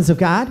the presence of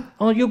God.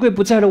 哦，约柜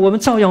不在了，我们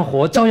照样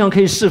活，照样可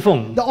以侍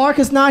奉。 The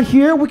ark is not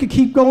here. We could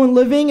keep going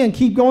living and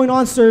keep going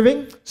on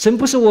serving. 神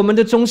不是我们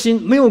的中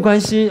心，没有关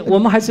系，我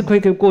们还是可以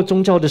过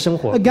宗教的生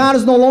活。 God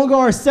is no longer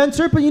our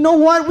center, but you know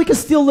what? We can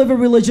still live a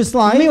religious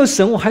没 life. 有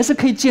神，我还是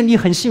可以建立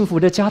很幸福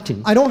的家庭。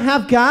 I don't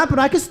have God, but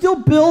I can still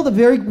build a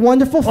very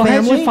wonderful 我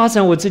还去 family. 发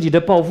展我自己的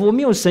抱负。我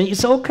没有神也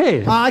是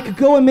OK， I could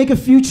go and make a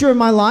future in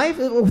my life.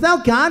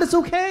 Without God, it's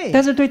okay.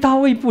 但是对大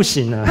卫不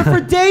行啊。 But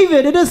for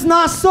David, it is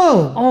not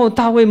so. 哦，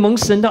大卫蒙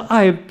神的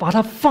爱，把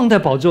他放在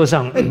宝座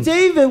上。 And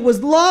David was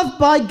loved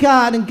by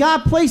God, and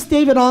God placed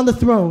David on the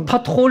throne. 他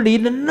脱离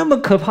了那么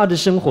可怕的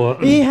生活，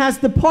 He has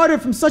departed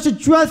from such a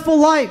dreadful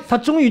life. 他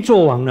终于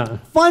做王了。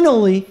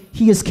 Finally,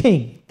 he is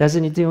king. 但是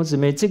你弟兄姊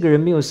妹，这个人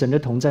没有神的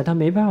同在，他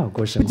没办法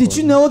过生 But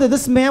did you 活。 know that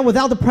this man,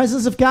 without the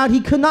presence of God,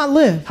 he could not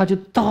live? 他就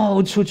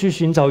到处去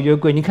寻找约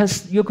柜，你看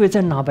约柜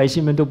在哪，百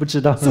姓们都不知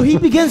道。 So he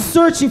began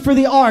searching for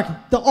the ark.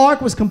 The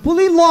ark was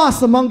completely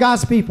lost among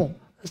God's people.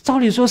 照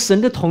理说，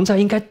神的同在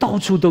应该到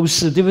处都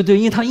是，对不对？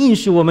因为他应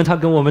许我们，他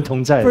跟我们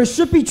同在。 For it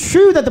should be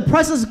true that the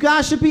presence of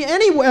God should be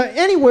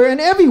anywhere and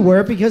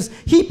everywhere, because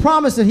he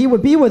promised that he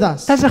would be with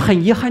us. 但是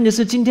很遗憾的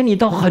是，今天你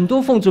到很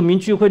多奉主名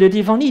聚会的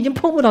地方，你已经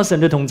碰不到神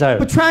的同在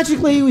了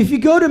But。tragically, if you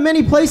go to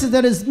many places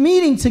that is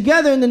meeting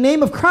together in the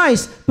name of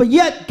Christ, but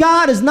yet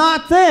God is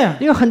not there.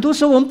 因为很多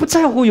时候我们不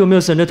在乎有没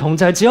有神的同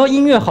在，只要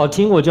音乐好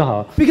听我就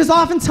好， Because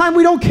oftentimes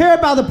we don't care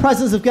about the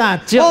presence of God.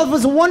 Oh, if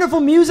it's wonderful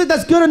music,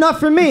 that's good enough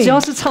for me. 只要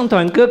是唱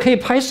短歌可以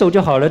拍手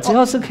就好了，只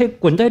要是可以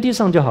滚在地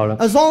上就好了。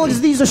 As long as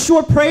these are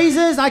short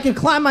praises, I can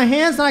clap my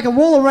hands and I can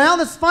roll around,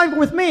 that's fine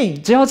with me.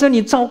 只要在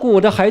你照顾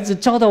我的孩子，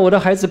教导我的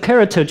孩子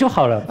character 就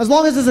好了。 As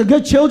long as it's a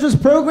good children's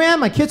program,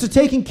 my kids are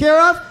taken care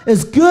of,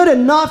 it's good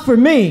enough for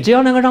me. 只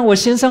要能够让我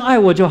先生爱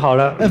我就好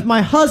了。 If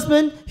my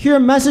husband hear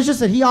messages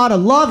that he ought to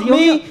love 有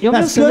没有 me, 有没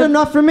有 that's 神 good 的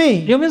enough for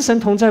me. 有没有神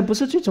同在不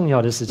是最重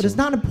要的事 But 情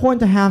it's。not important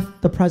to have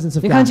the presence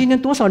of 你看 God. 今天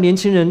多少年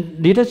轻人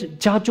离了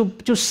家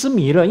就失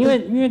迷了，因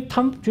为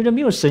他们觉得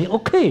没有神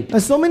OK。 And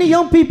so many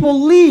young people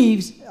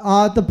leave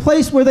the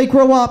place where they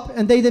grow up,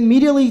 and they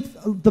immediately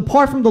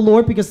depart from the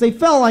Lord because they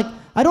felt like,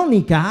 I don't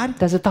need God.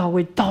 但是大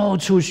卫到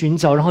处寻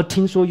找，然后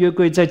听说约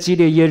柜在基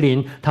列耶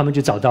林，他们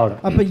就找到了。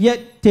 But yet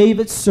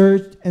David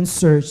searched and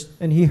searched,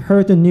 and he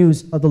heard the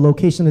news of the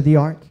location of the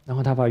ark. 然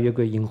后他把约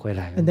柜迎回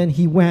来了。 And then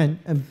he went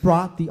and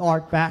brought the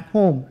ark back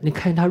home. 你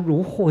看他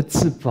如获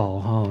至宝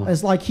哈。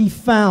 It's like he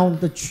found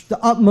the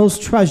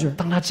utmost treasure.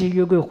 当他接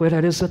约柜回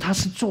来的时候，他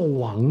是做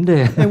王的。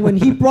 And when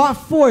he brought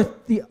forth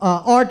the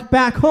ark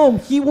back home,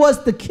 he was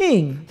the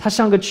king. 他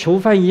像个囚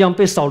犯一样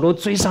被扫罗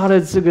追杀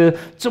了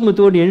这么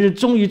多连日，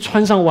终于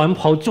穿上王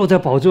袍，坐在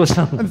宝座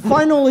上。 And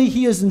finally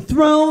he is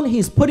enthroned.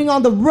 He's putting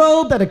on the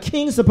robe that a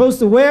king is supposed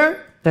to wear.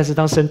 但是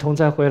当神同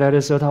在回来的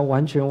时候，他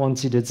完全忘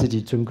记了自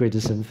己尊贵的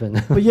身份。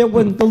 But yet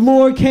when the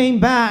Lord came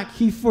back,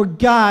 he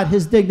forgot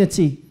his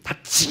dignity. 他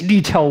极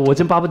力跳舞，我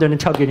真巴不得能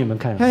跳给你们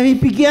看。 And he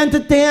began to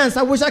dance.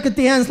 I wish I could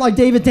dance like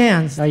David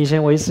danced. 那以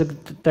前我一次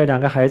带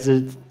2个孩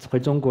子回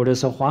中国的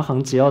时候，华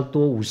航只要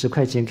多50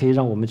块钱，可以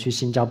让我们去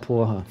新加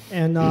坡哈。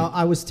 And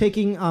I was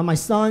taking my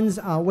sons.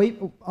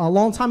 A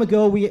long time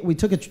ago, we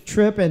took a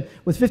trip, and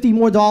with $50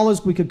 more,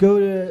 we could go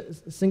to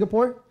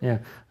Singapore Yeah,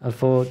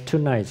 for 2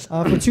 nights.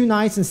 for 2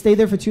 nights and stay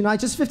there for 2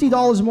 nights, just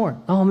 $50 more.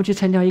 然后我们去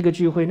参加一个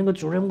聚会，那个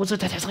主任牧师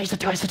在台上一直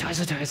跳，一直跳，一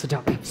直跳，一直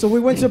跳。 So we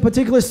went to a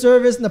particular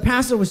service, and the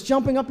pastor was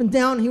jumping up and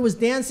down. He was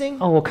dancing.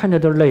 哦，我看着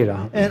都累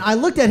了。And I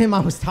looked at him.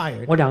 I was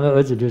tired. 我2个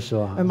儿子就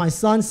说 And my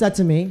son said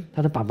to me,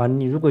 他说爸爸，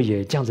你如果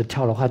也这样子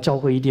跳的话，教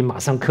会一定马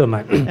上客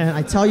满。and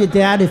I tell you,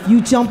 Dad, if you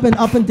jumping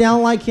up and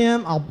down like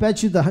him, I'll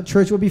bet you the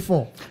church will be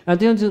full.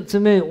 弟兄姊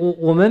妹，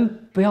我们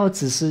不要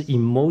只是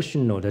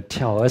emotional 的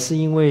跳，而是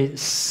因为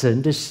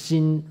神的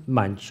心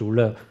满足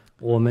了。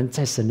我们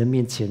在神的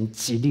面前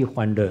极力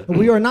欢乐。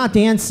We are not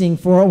dancing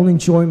for our own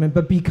enjoyment,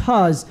 but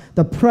because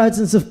the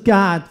presence of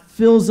God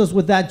fills us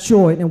with that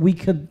joy, and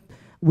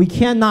we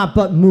cannot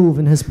but move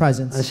in His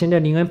presence. 现在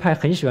灵恩派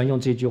很喜欢用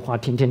这句话，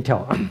天天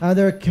跳。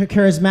There are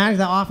charismatics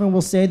that often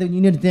will say that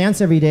you need to dance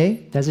every day.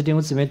 但是弟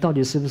兄姊妹，到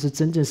底是不是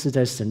真正是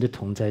在神的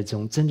同在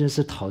中，真正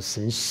是讨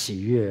神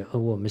喜悦，而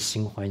我们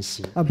心欢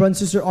喜？ Brother and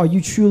sister, are you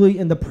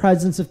truly in the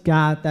presence of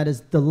God that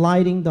is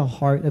delighting the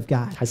heart of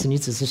God? 还是你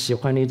只是喜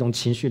欢那种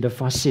情绪的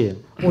发泄？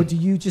 Or do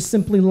you just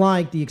simply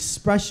like the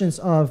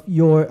expressions of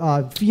your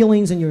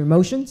feelings and your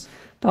emotions?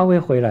 大卫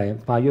回来，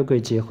把约柜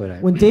接回来。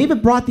 When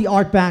David brought the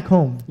ark back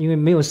home, 因为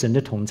没有神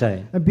的同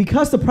在， and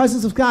because the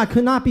presence of God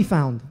could not be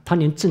found, 他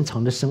连正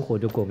常的生活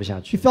都过不下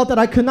he 去。 felt that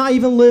I could not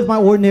even live my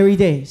ordinary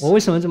days. 我为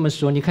什么这么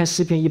说？你看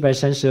诗篇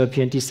132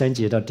篇第3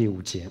节到第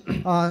5节，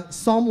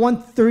 Psalm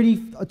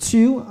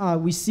 132,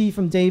 we see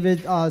from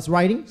David's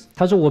writings.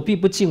 他说：“我必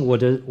不进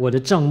我的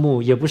帐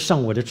幕，也不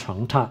上我的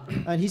床榻。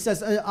 And he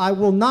says, I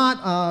will not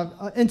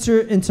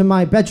enter into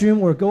my bedroom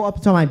or go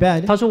up to my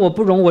bed. 他说：我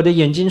不容我的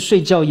眼睛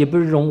睡觉，也不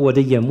容我的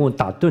眼目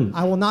打盹，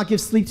 I will not give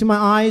sleep to my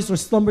eyes or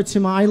slumber to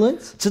my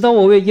eyelids 直到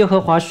我为耶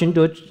和华寻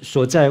得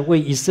所在，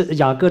为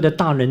雅各的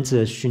大能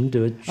者寻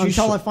得居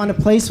until I 所。 find a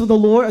place for the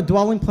Lord, a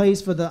dwelling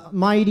place for the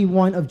mighty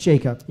one of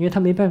Jacob. 因为他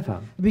没办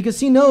法。 Because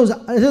he knows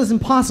it is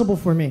impossible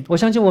for me. 我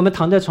相信我们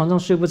躺在床上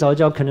睡不着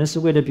觉，可能是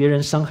为了别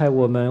人伤害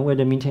我们，为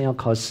了明天要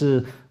考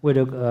试，为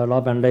了老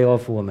板 lay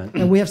off 我们。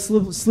 And we have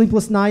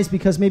sleepless nights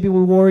because maybe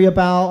we worry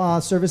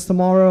about service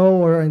tomorrow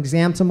or an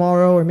exam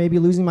tomorrow or maybe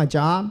losing my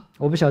job.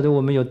 我不晓得我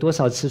们有多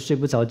少次睡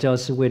不着觉，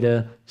是为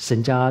了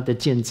神家的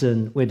见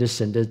证，为了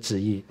神的旨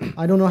意。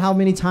 I don't know how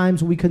many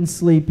times we couldn't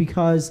sleep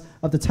because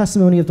of the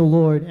testimony of the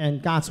Lord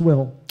and God's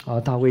will.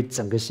 大卫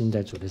整个心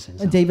在主的身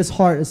上 And。David's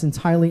heart is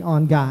entirely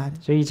on God.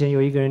 所以以前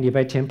有一个人礼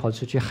拜天跑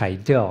出去海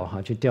钓，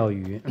去钓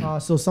鱼。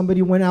 So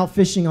somebody went out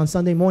fishing on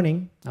Sunday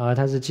morning.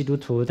 他是基督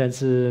徒，但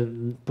是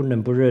不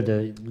冷不热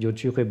的，有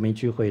聚会没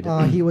聚会的。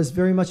 He was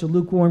very much a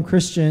lukewarm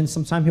Christian.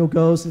 Sometimes he'll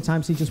go,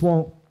 sometimes he just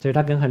won't. 所以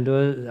他跟很多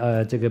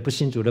这个不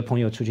信主的朋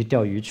友出去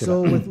钓鱼去了。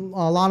 So with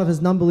a lot of his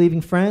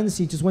non-believing friends,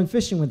 he just went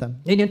fishing with them.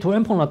 那天突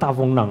然碰到大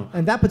风浪，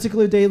 And that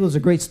particular day was a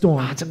great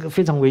storm. 这个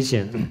非常危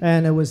险。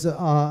 And it was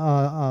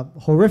a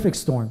horrific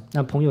storm.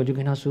 那朋友就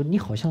跟他说：“你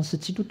好像是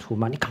基督徒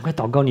嘛，你赶快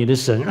祷告你的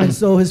神。” And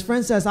so his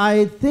friend says,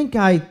 I think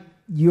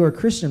you're a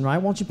Christian,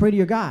 right? Won't you pray to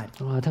your God?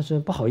 他说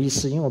不好意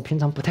思，因为我平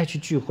常不太去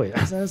聚会。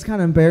 So it's kind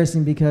of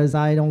embarrassing because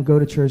I don't go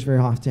to church very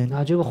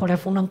often. 结果后来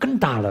风浪更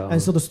大了， And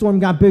so the storm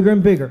got bigger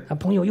and bigger.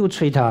 朋友又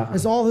催他， And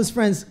so all his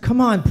friends,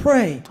 come on,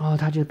 pray.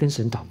 他就跟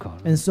神祷告了。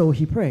 And so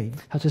he prayed.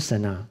 他说：“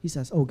神啊， He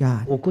says, oh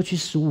God, 我过去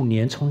15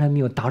年从来没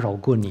有打扰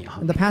过你哈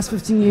in the past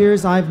 15 years,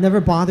 I've never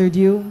bothered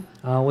you.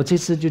 我这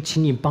次就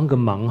请你帮个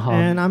忙哈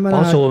And I'm gonna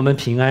保守我们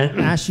平安。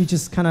 Ask you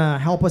just kind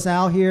of help us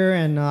out here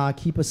and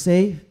keep us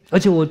safe. 而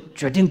且我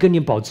决定跟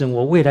你保证，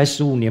我未来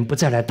15年不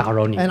再来打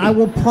扰你。” And I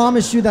will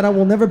promise you that I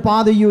will never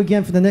bother you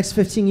again for the next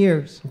 15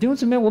 years. 弟兄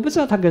姊妹，我不知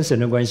道他跟神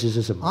的关系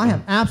是什么。 I have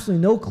absolutely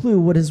no clue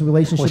what his 我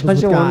relationship is 相 with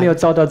信我们没有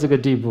God. 糟到这个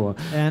地步。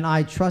 And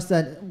I trust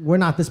that we're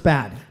not this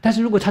bad. 但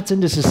是如果他真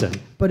的是神，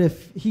 But if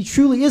he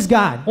truly is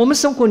God, 我们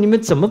生活里面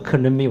怎么可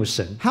能没有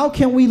神？ how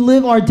can we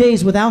live our days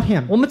without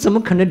him? 我们怎么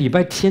可能礼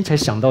拜天才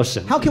想到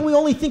神？ How can we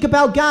only think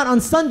about God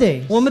on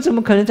Sundays? 我们怎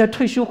么可能在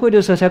退休会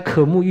的时候才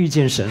渴慕遇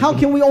见神？ How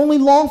can we only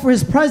long for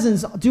his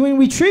presence during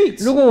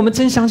retreats? 如果我们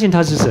真相信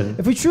他是神，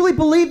 If we truly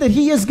believe that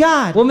he is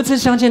God, 我们真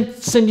相信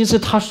圣经是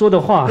他说的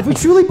话 if，we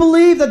truly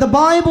believe that the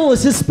Bible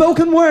is his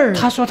spoken word,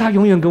 他说他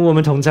永远跟我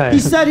们同在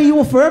he。said he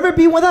will forever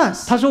be with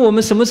us. 他说我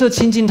们什么时候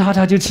亲近他，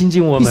他就亲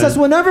近我 He 们。 says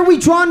whenever we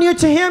draw near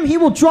to him, he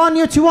will draw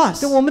near to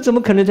us. 我们怎么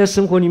可能在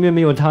生活里面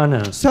没有他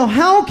呢？ So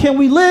how can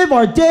we live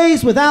our days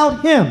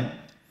without him?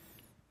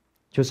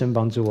 求神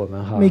帮助我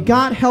们哈。 May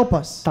God help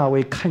us. 大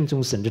卫看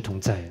重神的同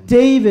在，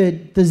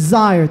 David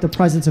desired the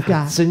presence of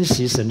God. 珍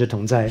惜神的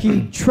同在，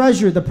 He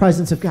treasured the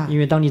presence of God. 因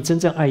为当你真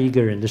正爱一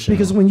个人的时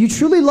Because 候， when you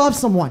truly love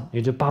someone,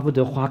 你就巴不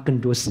得花更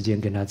多时间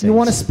跟他在 you 一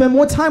want to 起。 spend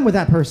more time with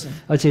that person.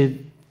 而且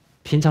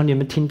平常你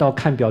们听到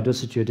看表都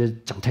是觉得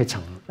讲太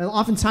长了， And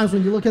oftentimes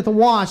when you look at the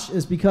watch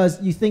is because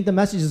you think the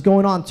message is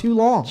going on too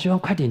long. 希望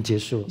快点结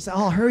束 You。say,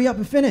 oh, hurry up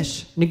and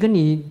finish. 你跟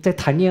你在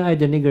谈恋爱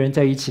的那个人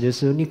在一起的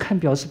时候，你看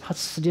表是怕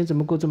时间怎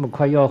么过这么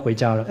快，又要回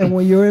家了。 And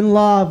when you're in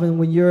love and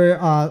when you're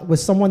with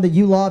someone that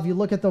you love, you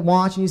look at the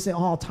watch and you say,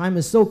 oh, time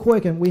is so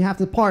quick and we have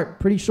to part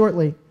pretty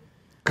shortly.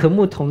 渴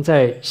慕同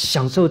在，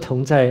享受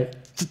同在，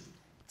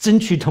争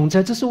取同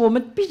在，这是我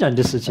们必然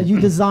的事 And 情。 you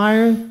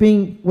desire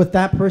being with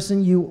that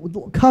person, you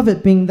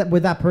covet being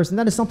with that person.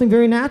 That is something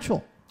very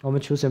natural. 我们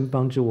求神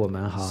帮助我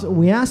们哈。So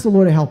we ask the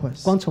Lord to help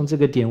us. 光从这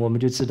个点，我们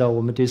就知道我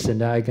们对神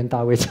的爱跟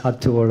大卫差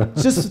多了。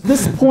Just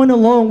this point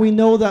alone, we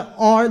know that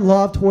our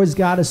love towards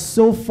God is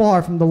so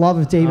far from the love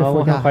of David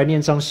我 for 很 God. 怀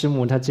念张师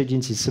母，她最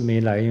近几次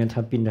没来，因为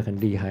她病得很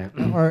厉害。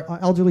Our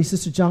elderly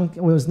sister Jung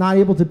was not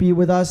able to be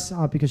with us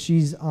because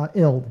she's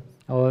ill.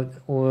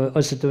 我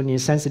20多年、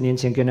30年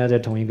前跟她在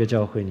同一个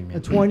教会里面。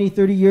 20,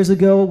 30 years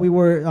ago, we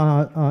were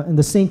in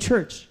the same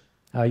church.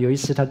 有一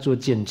次她做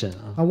见证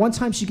啊。One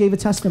time she gave a 有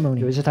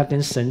testimony. 一次她跟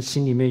神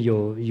心里面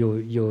有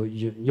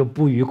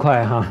不愉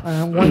快哈。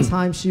One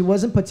time she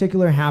wasn't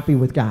particularly happy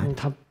with God.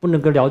 她不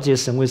能够了解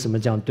神为什么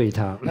这样对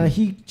她。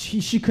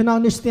She could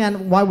not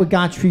understand why would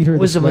God treat her 为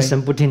this 什么 way.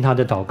 神不听她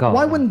的祷告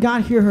Why wouldn't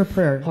God hear her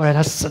prayer? 后来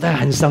她实在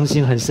很伤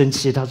心、很生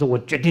气，她说：“我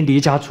决定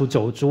离家出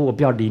走，主，我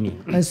不要理你。”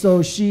 And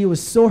so she was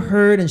so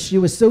hurt and she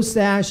was so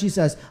sad. She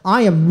says,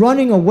 I am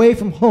running away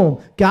from home.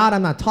 God, I'm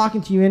not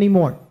talking to you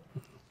anymore.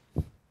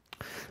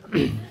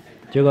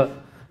 结果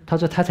她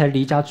说她才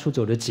离家出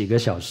走了几个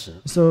小时，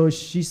 So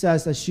she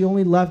says that she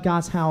only left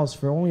God's house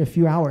for only a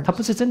few hours. 她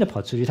不是真的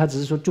跑出去，她只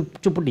是说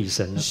就不理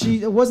神了。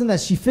 It wasn't that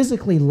she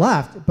physically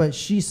left, but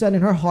she said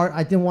in her heart,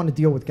 I didn't want to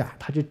deal with God.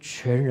 她就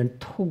全人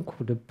痛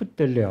苦的不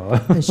得了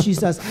啊！ And she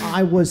says,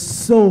 I was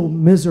so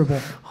miserable.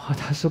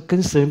 她说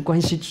跟神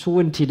关系出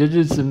问题的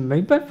日子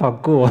没办法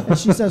过， And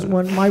she says,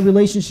 when my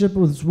relationship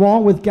was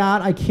wrong with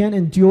God, I can't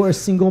endure a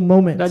single 那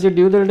moment. 就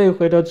流着泪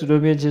回到主的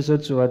面前说：“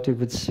主啊，对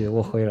不起，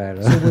我回来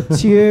了。” So with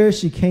tears,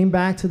 she came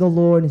back to the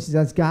Lord and she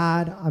says,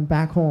 God, I'm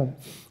back home.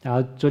 然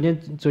后昨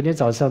天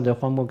早上的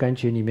荒漠甘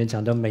泉里面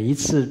讲到，每一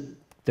次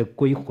的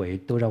归回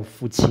都让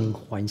父亲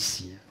欢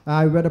喜。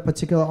 I read a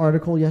particular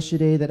article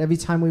yesterday that every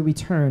time we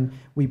return,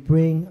 we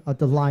bring a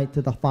delight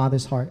to the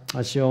Father's heart.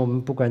 希望我们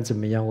不管怎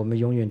么样，我们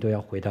永远都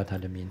要回到他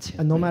的面前。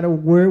 And no matter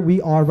where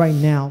we are right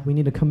now, we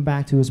need to come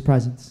back to His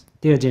presence.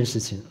 第二件事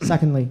情，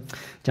 Secondly,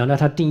 讲到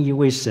他定义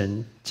为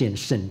神建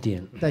圣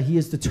殿， that He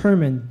is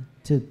determined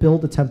to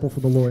build a temple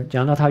for the Lord.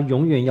 讲到他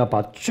永远要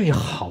把最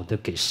好的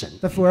给神。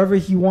 That forever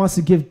He wants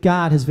to give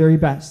God His very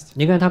best.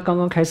 你看他刚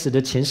刚开始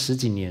的前10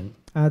几年，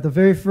 The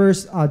very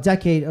first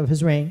decade of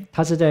His reign,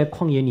 他是在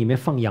旷野里面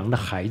放羊的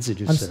孩子，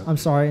就是了。 I'm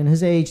sorry, in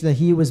His age, that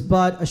He was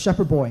but a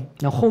shepherd boy.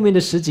 那后面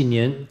的10几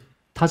年，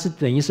他是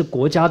等于是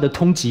国家的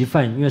通缉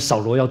犯，因为扫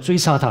罗要追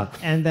杀他。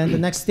 And then the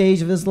next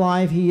stage of His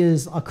life, He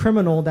is a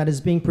criminal that is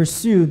being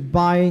pursued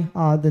by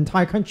the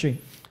entire country.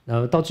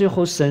 到最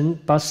后，神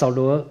把扫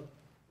罗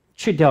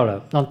去掉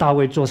了，让大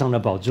卫坐上了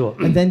宝座。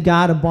 And then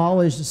God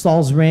abolished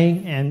Saul's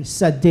reign and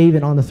set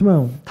David on the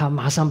throne. 他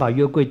马上把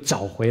约柜找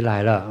回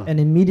来了， And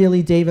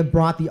immediately David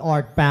brought the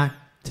ark back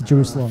to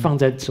Jerusalem 放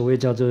在所谓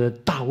叫做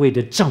大卫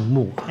的帐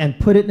幕。 and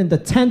put it in the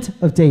tent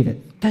of David.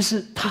 但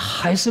是他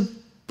还是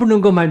不能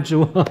够满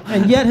足，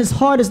 And yet his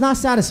heart is not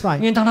因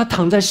satisfied. 为当他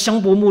躺在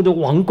香柏木的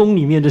王宫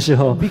里面的时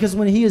候， Because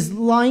when he is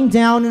lying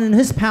down in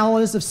his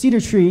palace of cedar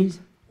trees,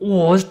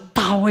 我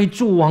大卫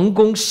住王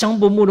宫，香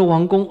柏木的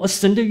王宫，而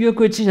神的约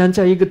柜竟然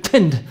在一个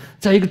tent，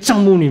 在一个帐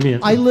幕里面。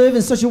 I live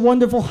in such a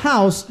wonderful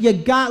house,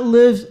 yet God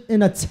lives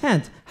in a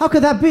tent. How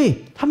could that be?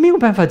 他没有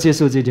办法接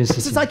受这件事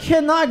He 情 says, I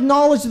cannot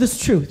acknowledge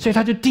this truth. 所以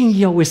他就定义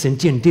要为神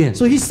建殿。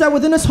 So he said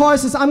within his heart,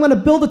 says, I'm going to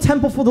build a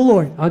temple for the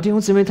Lord. 然后弟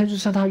兄姊妹，他就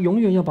说他永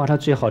远要把他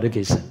最好的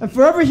给神。 And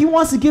forever he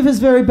wants to give his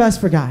very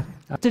best for God.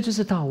 这就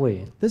是大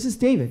卫， This is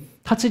David.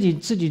 他自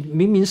己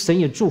明明神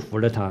也祝福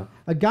了他，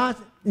 God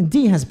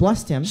indeed has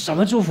blessed him. 什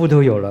么祝福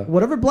都有了，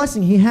 Whatever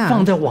blessing he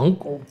放 has, 在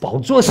宝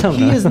座上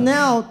he is 了。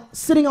 now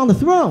sitting on the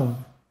throne.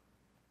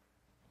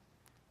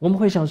 我们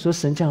会想说，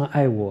神这样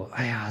爱我，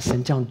哎呀，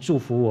神这样祝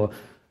福我，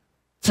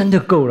真的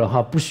够了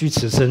哈，不虚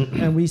此生。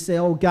 And we say,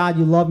 oh God,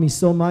 you love me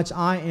so much,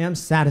 I am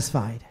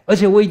satisfied. 而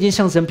且我已经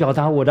向神表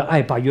达我的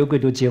爱，把约柜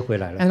都接回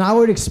来了。 And I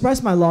would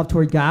express my love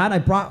toward God. I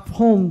brought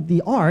home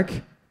the ark.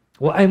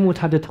 我爱慕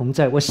他的同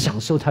在，我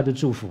享受他的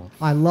祝福。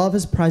 I love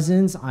his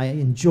presence. I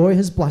enjoy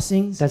his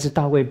blessings. 但是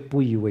大卫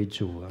不以为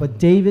主啊， But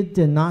David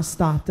did not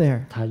stop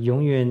there. 他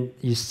永远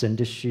以神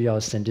的需要、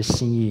神的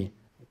心意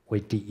为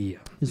第一啊。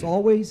His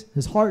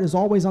heart is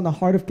always on the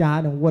heart of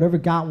God, and whatever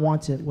God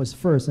wanted was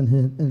first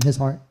in his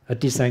heart.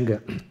 第三个，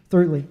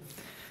 Thirdly,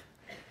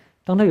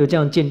 当他有这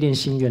样建殿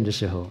心愿的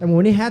时候， and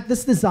when he had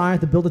this desire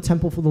to build a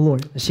temple for the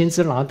Lord, 先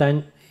知拿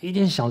单一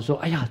定想说：“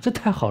哎呀，这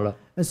太好了！”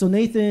 and so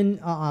Nathan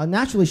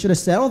naturally should have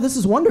said, oh, this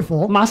is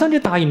wonderful. 马上就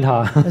答应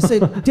他。 And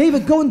said,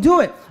 David, go and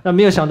do it. 那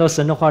没有想到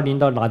神的话临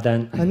到拿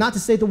单， And not to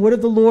say the word of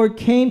the Lord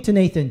came to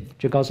Nathan.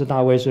 就告诉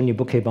大卫说：“你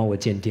不可以帮我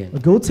建殿。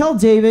 Go tell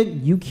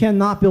David, you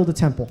cannot build a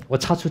temple. ”我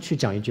插出去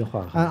讲一句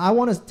话， And I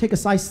want to take a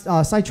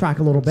sidetrack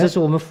a little 这 bit. 是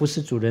我们服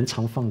侍主人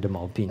常犯的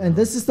毛病。 And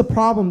this is the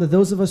problem that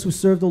those of us who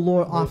serve the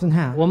Lord often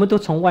have. 我们都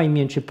从外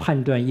面去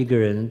判断一个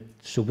人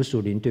属不属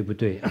灵，对不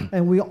对？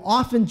 And we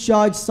often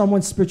judge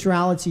someone's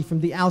spirituality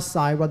from the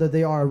outside, whether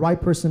they are a right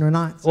person or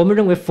not. 我们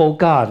认为 for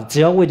God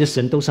只要为着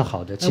神都是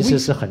好的，其实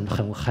是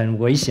很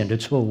危险的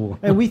错误。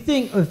 And we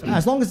think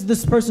as long as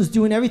this person is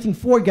doing everything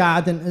for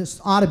God, then it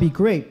ought to be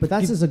great. But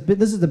this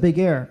is a big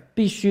error.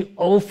 必须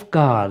of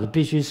God，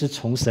 必须是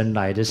从神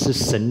来的，是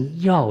神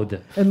要的。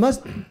 It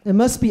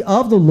must be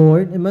of the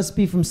Lord. It must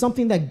be from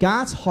something that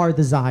God's heart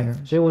desires.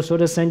 所以我说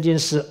的三件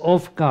事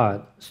of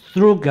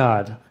God、through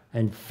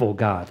God。and for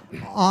God，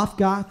 Of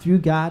God, through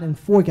God, and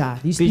for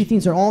God. These three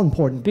things are all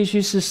important. 必须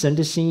是神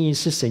的心意，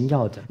是神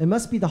要的， It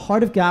must be the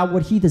heart of God,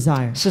 what He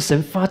desires. 是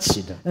神发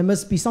起的。 It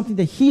must be something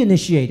that He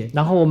initiated.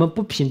 然后我们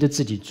不凭着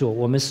自己做，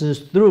我们是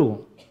through，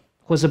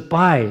 或是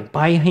by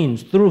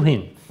Him，through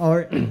Him。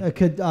 Or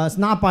it's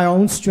not by our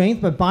own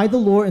strength, but by the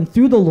Lord and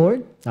through the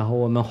Lord. 然后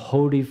我们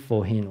wholly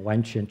for Him，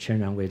 完全全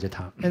然为着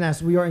他。 And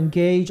as we are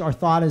engaged, our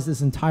thought is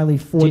this entirely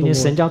for 今 the 天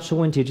神 Lord. 家出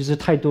问题，就是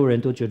太多人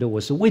都觉得我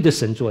是为着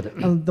神做的，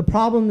 The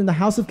problem in the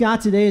house of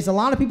God today is a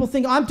lot of people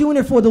think I'm doing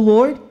it for the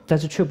Lord, 但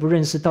是却不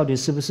认识到底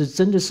是不是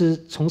真的是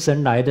从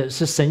神来的，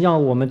是神要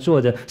我们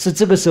做的，是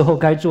这个时候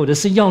该做的，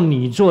是要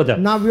你做的。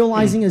 not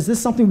realizing is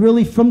this something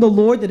really from the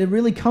Lord? Did it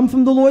really come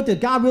from the Lord? Did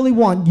God really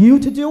want you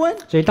to do it?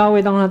 所以大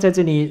卫当他在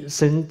这里，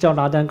神叫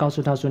拿单告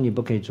诉他说：“你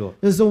不可以做，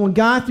 And so when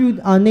God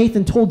through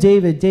Nathan told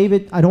David,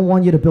 David, I don't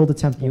want you to build a 因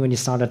temple 为你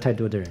杀了太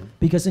多的人。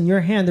 because in your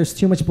hand there's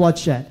too much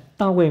bloodshed. ”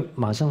大卫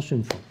马上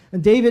顺服。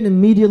 And David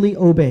immediately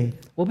obeyed.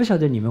 我不晓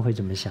得你们会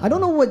怎么想 I。don't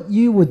know what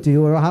you would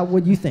do or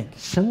what you think.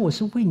 神，我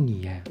是为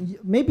你哎，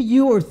 Maybe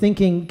you are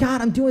thinking,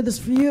 God, I'm doing this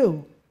for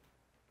you.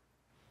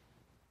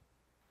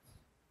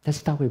 但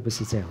是大卫不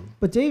是这样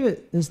的， But David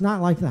is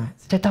not like that.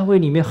 在大卫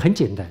里面很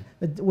简单，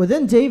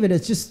 Within David,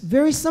 it's just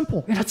very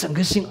simple. 因为他整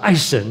个心爱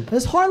神，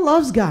 His heart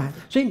loves God.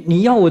 所以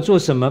你要我做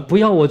什么，不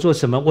要我做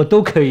什么，我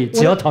都可以，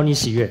只要讨你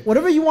喜悦。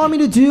 Whatever you want me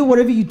to do,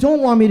 whatever you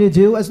don't want me to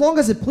do, as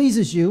long as it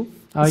pleases you,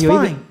 啊， it's 有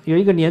fine.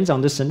 一个年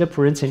长的神的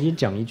仆人曾经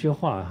讲一句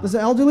话， There's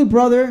an elderly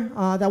brother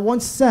that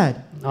once said,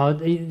 啊，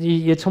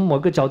也从某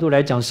个角度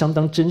来讲相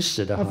当真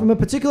实的哈。 from a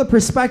particular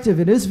perspective,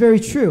 it is very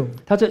true.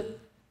 他这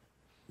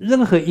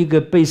任何一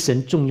个被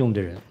神重用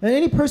的人， And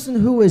any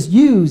person who is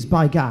used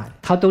by God,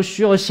 他都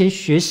需要先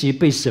学习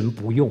被神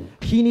不用，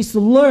 he needs to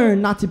learn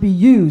not to be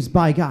used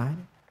by God.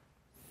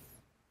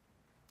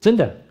 真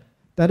的。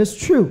 That is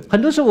true.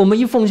 很多时候我们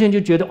一奉献就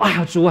觉得，哎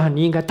呀，主啊，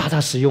你应该大大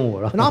使用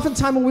我了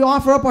And，oftentimes when we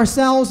offer up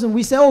ourselves and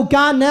we say, oh,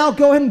 God, now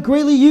go ahead and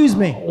greatly use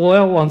me. 我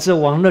要往这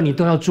往那，你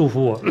都要祝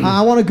福我。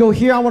 I want to go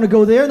here, I want to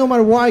go there. No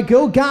matter where I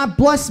go, God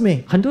bless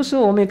me. 很多时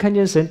候我们也看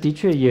见神的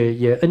确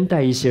也恩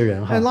待一些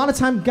人 And a 哈， lot of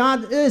times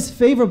God is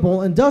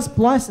favorable and does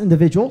bless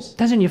individuals.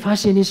 但是你发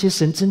现那些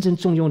神真正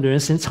重用的人，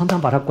神常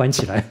常把他关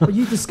起来。 But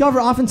you discover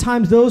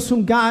oftentimes those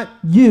whom God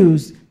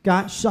used,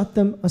 God shut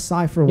them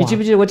aside for a 你记 while.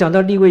 不记得我讲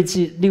到利未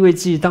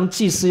记，当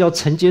祭司要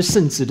承接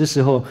圣旨的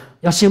时候，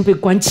要先被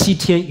关7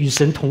天，与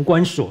神同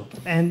关所。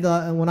 And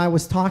when I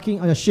was talking,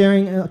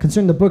 sharing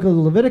concerning the book of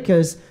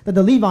Leviticus, that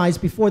the Levites,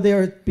 before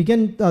they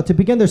begin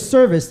their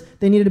service,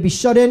 they needed to be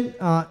shut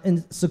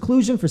in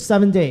seclusion for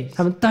 7 days.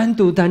 他们单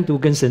独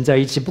跟神在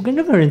一起，不跟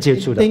任何人接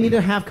触的 They。needed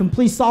to have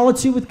complete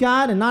solitude with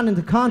God and not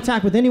into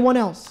contact with anyone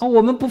else. 啊，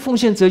我们不奉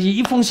献则已，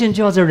一奉献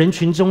就要在人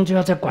群中，就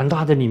要在管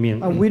大的里面。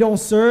 We don't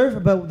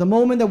serve, but the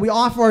moment that we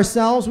offer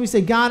ourselves, we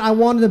say, God, I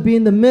wanted to be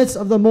in the midst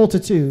of the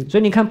multitude. 所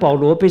以你看保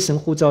罗被神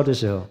呼召的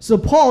时候， So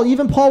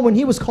even Paul, when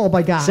he was called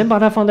by 神 God, 把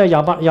他放在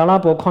亚拉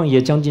伯旷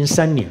野将近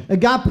3年，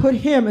 God put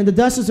him in the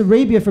deserts of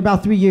Arabia for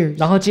about 3 years.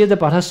 然后接着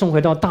把他送回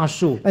到大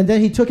树， And then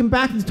he took him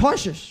back to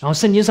Tarshish. 然后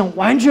圣经上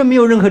完全没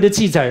有任何的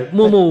记载，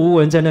默默无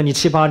闻在那里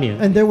7、8年。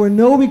 And there were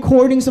no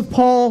recordings of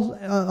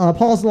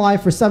Paul's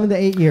life for 7 to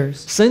 8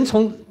 years.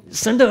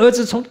 神的儿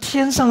子从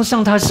天上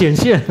向他显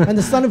现， And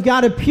the Son of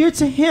God appeared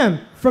to him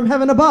from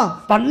heaven above,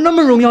 把那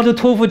么荣耀的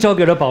托付交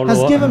给了保 has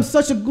罗， given him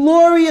such a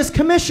glorious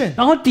commission.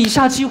 然后底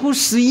下几乎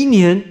11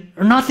年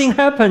nothing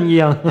happened 一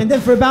样， And then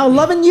for about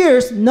 11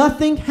 years,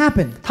 nothing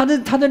happened.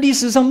 他的历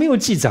史上没有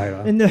记载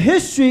了。 In the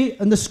history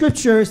and the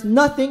scriptures,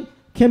 nothing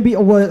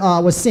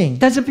was seen.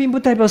 但是并不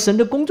代表神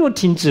的工作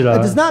停止 It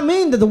了， does not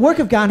mean that the work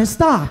of God has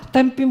stopped.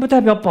 但并不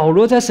代表保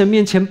罗在神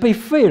面前被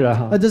废了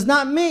哈。 It does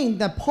not mean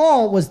that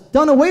Paul was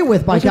done away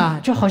with by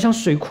God. 就好像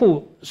水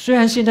库，虽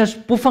然现在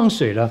不放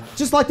水了，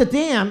 Just like the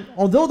dam,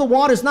 although the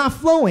water is not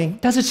flowing,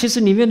 但是其实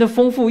里面的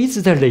丰富一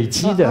直在累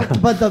积的。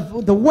 but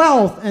the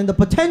wealth and the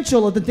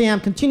potential of the dam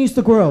continues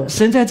to grow.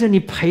 神在这里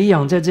培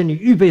养，在这里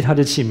预备他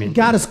的器皿。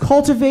 God is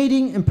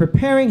cultivating and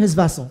preparing his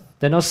vessel.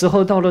 等到时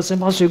候到了，神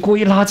把水库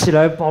一拉起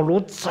来，保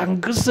罗整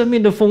个生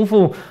命的丰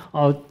富，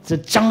这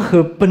江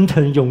河奔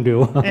腾涌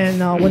流。 And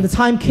when the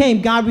time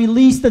came, God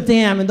released the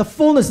dam, and the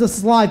fullness of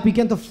his life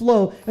began to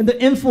flow, and the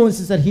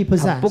influences that he 不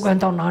possessed. 管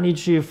到哪里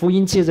去，福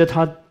音借着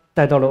他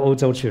带到了欧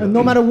洲去 And 了。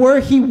 no matter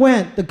where he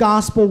went, the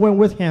gospel went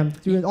with him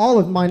through all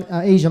of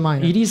Asia 以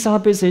Minor. 利沙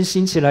被神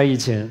兴起来以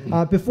前，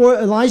 Before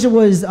Elijah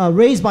was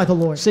raised by the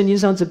Lord, 圣经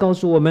上只告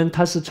诉我们，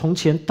他是从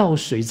前倒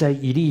水在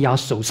以利亚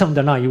手上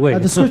的那一位。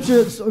 the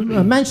scripture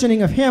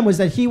mentioning of him was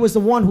that he was the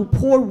one who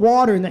poured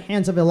water in the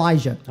hands of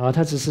Elijah.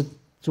 他只是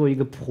做一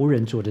个仆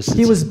人做的事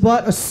He 情。 was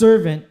but a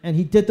servant, and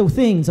he did the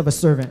things of a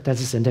servant. 但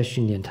是神在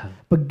训练他，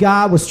 But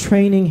God was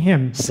training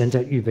him. 神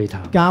在预备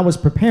他。 God was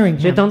preparing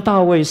所以 him. 当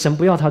大卫神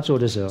不要他做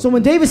的时候， So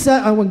when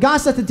God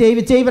said to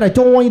David, David, I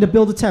don't want you to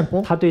build a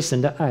temple, 他对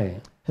神的爱，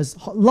 his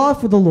love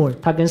for the Lord,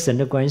 他跟神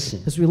的关系，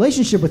 his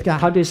relationship with 他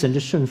God, 对神的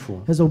顺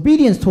服， his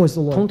obedience towards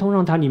the 通 Lord, 通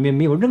让他里面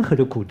没有任何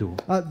的苦毒。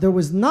 there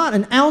was not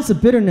an ounce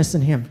of bitterness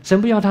in him. 神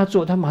不要他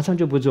做，他马上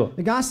就不做。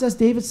 And God says,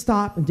 David,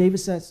 stop, and David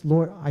says,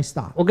 Lord, I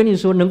stop. 我跟你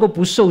说，能够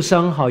不受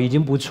伤好已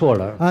经不错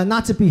了。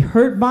 Not to be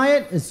hurt by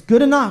it is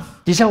good enough.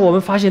 底下我们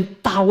发现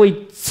大卫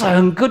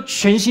整个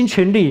全心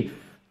全力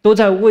都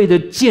在为了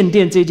建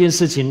殿这件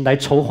事情来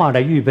筹划、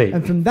来预备。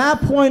 And from that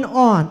point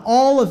on,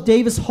 all of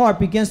David's heart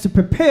begins to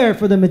prepare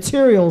for the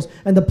materials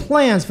and the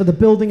plans for the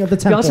building of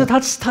the 表示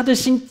temple. 他的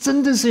心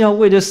真的是要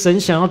为了神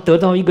想要得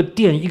到一个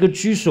殿、一个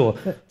居所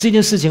这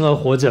件事情而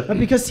活着。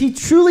 Because he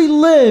truly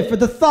lived for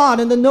the thought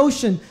and the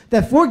notion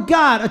that for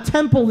God, a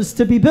temple is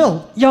to be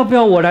built. 要不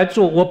要我来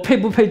做？我配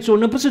不配做？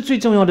那不是最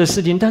重要的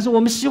事情，但是我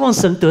们希望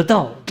神得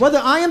到。 Whether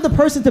I am the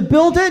person to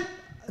build it,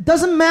 it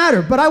doesn't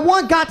matter. But I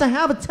want God to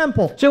have a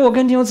temple. 所以我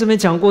跟弟兄姊妹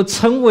讲过，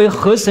成为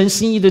合神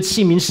心意的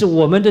器皿是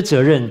我们的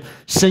责任。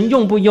神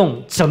用不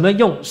用、怎么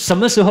用、什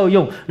么时候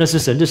用，那是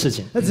神的事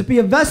情。 That to be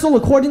a vessel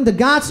according to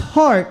God's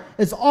heart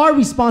is our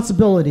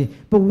responsibility.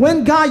 But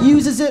when God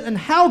uses it and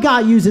how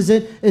God uses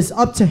it is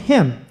up to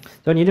Him.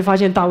 所以你就发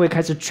现大卫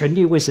开始全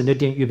力为神的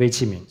殿预备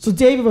器皿。 So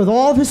David, with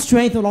all of his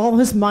strength and all of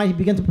his might, he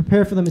began to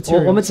prepare for the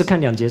我们 materials. 只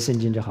看2节圣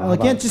经就好，好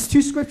不好 Again, just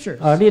two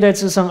scriptures. 历代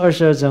志上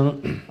22章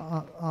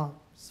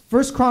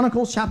First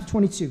Chronicles chapter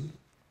 22,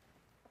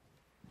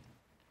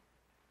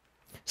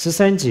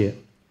 13节。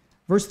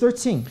 verse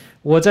 13.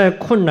 我在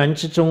困难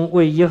之中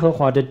为耶和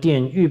华的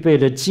殿预备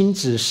了金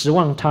子10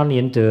万他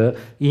连得，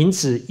银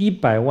子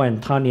100万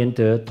他连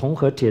得，铜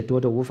和铁多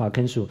的无法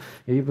坑数，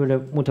也预备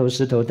了木头、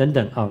石头等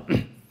等啊。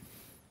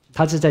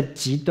他是在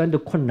极端的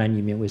困难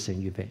里面为神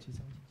预备。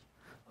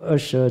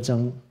22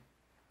章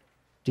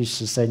第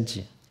13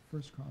节。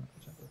 First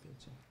Chronicles chapter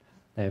 13.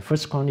 来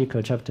 ，First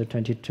Chronicle chapter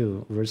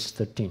 22 verse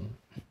 13。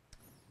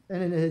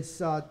 And in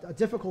his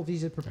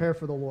difficulties to prepare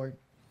for the Lord.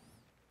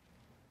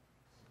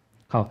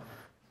 好，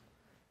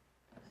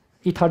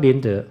一他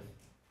连得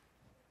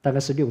大概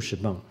是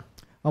60磅，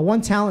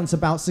 One talent is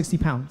about 60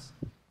 pounds.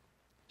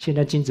 现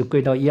在金子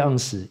贵到1盎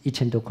司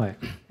1000多块。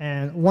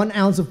 And 1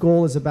 ounce of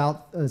gold is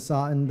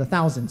in the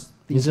thousands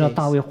你 these 知道 days.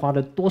 大卫花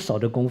了多少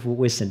的功夫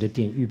为神的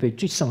殿预备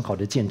最上好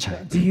的建材？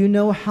 Do you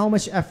know how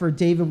much effort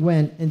David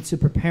went into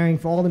preparing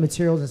for all the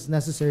materials that's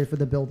necessary for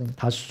the building?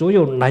 他所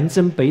有南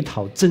征北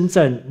讨、征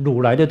战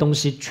掳来的东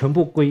西，全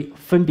部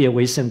分别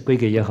为圣，归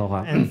给耶和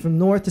华。 And from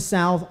north to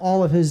south,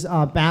 all of his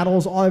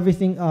battles,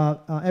 everything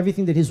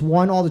that he's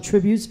won, all the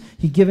tributes,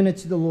 he given it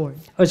to the Lord.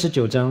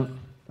 29章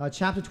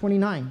Chapter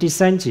 29, 第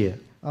3节，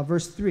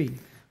 verse 3.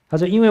 他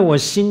说：“因为我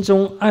心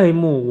中爱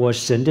慕我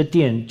神的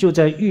殿，就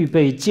在预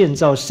备建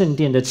造圣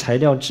殿的材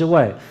料之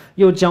外，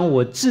又将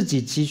我自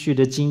己积蓄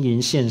的金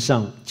银献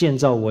上，建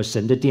造我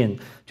神的殿，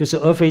就是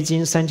俄斐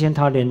金3000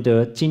他连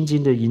得，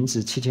金的银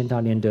子7000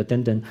他连得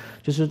等等。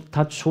就是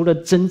他除了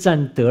征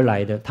战得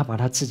来的，他把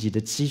他自己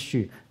的积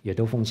蓄也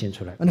都奉献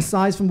出来。 And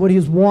aside from what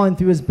he has won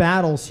through his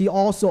battles, he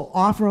also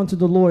offered unto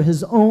the Lord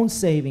his own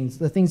savings,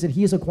 the things that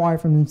he has acquired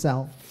from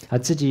himself. 他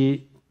自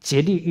己竭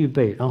力预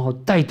备，然后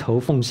带头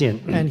奉献。”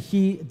 And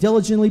he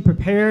diligently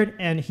prepared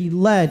and he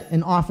led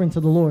an offering to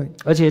the Lord.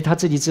 而且他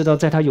自己知道，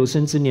在他有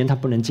生之年，他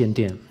不能建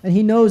殿。 And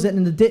he knows that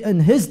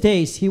in his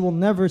days, he will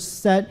never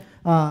set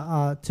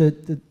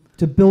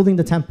to building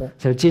the temple.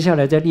 所以接下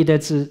来在历代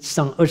志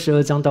上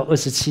22章到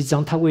27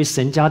章，他为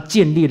神家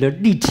建立了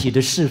立体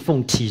的侍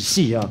奉体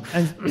系啊。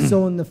 And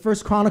so in the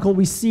first chronicle,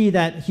 we see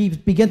that he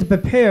began to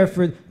prepare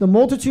for the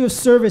multitude of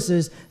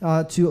services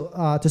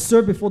to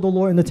serve before the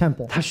Lord in the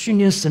temple. 他训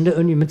练神的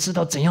儿女们知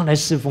道怎样来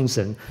侍奉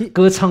神，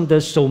歌唱的、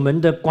守门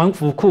的、管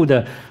府库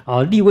的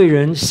利未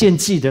人献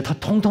祭的，他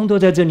通通都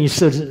在这里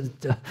设置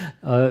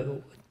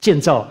建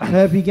造。 And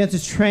he began to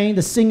train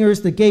the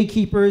singers, the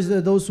gatekeepers,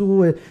 those who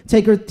would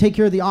take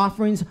care of the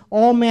offerings,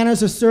 all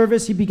manners of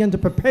service. He began to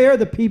prepare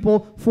the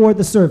people for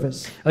the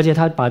service. 而且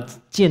他把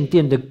建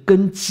殿的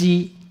根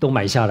基都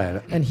买下来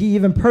了 And he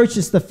even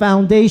purchased the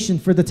foundation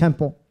for the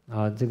temple.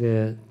 这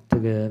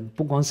个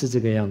不光是这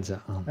个样子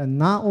啊。 And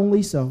not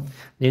only so,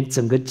 连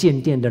整个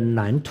建殿的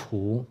蓝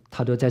图，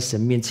他都在神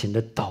面前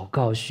的祷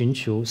告，寻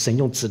求神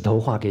用指头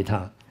画给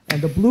他。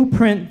 and the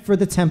blueprint for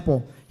the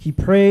temple, he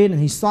prayed and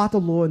he sought the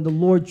Lord, and the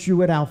Lord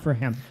drew it out for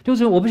him. 就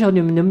是我不晓得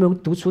你们能不能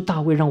读出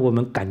大卫让我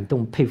们感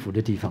动佩服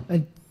的地方。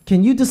 And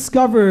can you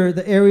discover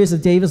the areas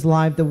of David's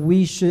life that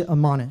we should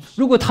admonish?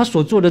 如果他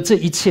所做的这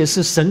一切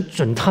是神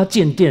准他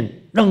建殿，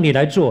让你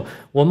来做，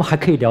我们还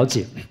可以了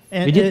解，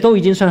都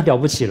已经算了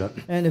不起了。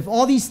And if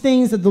all these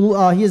things that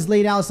he has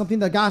laid out is something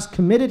that God's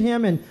committed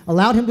him and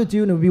allowed him to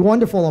do, and it would be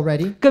wonderful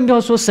already. 更不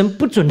要说神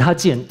不准他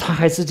建，他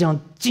还是这样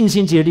尽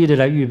心竭力的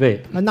来预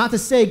备。And not to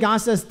say God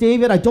says,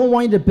 David, I don't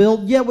want you to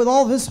build, yet with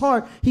all of his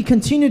heart, he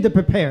continued to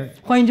prepare.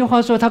 换一句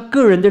话说，他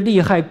个人的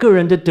厉害、个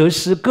人的得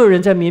失、个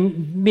人在别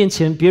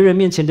人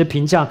面前的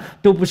评价，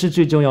都不是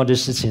最重要的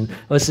事情，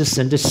而是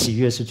神的喜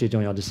悦是最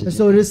重要的事 And 情。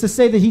 so it is to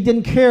say that he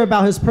didn't care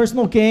about his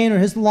personal gain or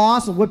his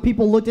loss or what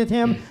people looked at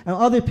him and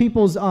other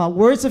people's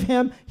words of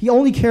him. He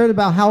only cared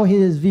about how he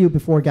is viewed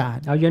before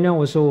God. 啊，原谅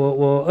我说，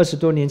我20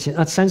多年前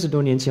30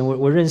多年前，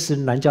我认识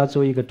南加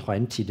州一个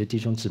团体的弟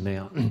兄姊妹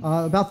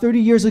啊， About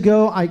 30 years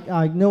ago, I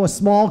know a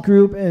small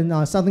group in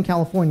Southern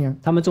California.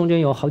 他们中间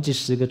有好几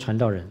十个传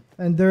道人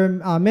And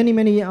there are many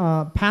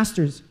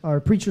pastors or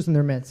preachers in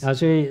their midst. 啊，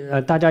所以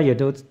大家也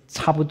都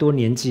差不多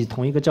年纪，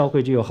同一个教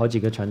会就有好几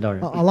个传道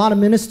人。 A lot of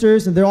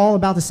ministers, and they're all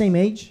about the same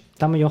age.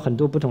 他们有很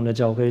多不同的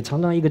教会，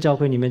常常一个教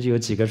会里面就有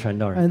几个传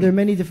道人。 And there are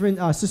many different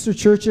sister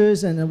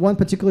churches, and in one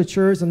particular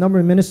church, a number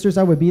of ministers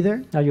that would be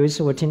there. 那有一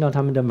次我听到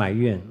他们的埋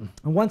怨，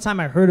 And one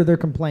time I heard of their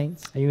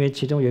complaints. 因为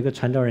其中有一个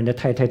传道人的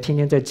太太天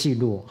天在记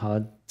录，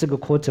好，这个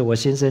quarter 我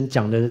先生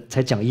讲的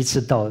才讲1次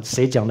道，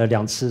谁讲了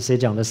2次，谁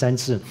讲了3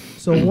次。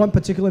 So one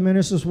particular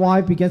minister's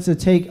wife begins to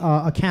take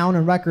account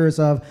and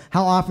records of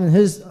how often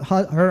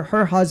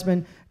her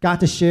husband got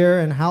to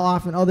share and how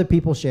often other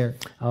people share.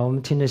 好，我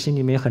们听了心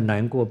里面很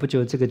难过，不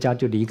久这个家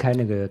就离开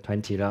那个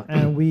团体了。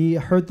 And we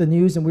heard the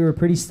news and we were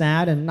pretty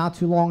sad. And not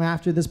too long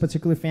after, this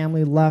particular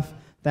family left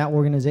that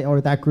organization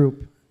or that group.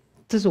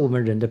 这是我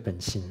们人的本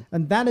性，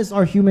 And that is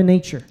our human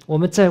nature. 我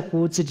们在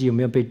乎自己有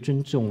没有被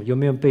尊重，有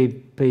没有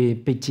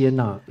被接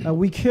纳，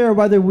 We care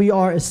whether we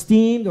are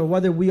esteemed or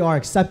whether we are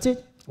accepted.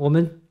 我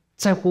们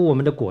在乎我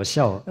们的果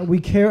效， We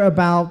care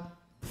about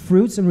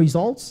fruits and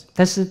results.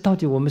 但是到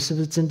底我们是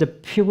不是真的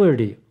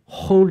purely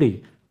holy？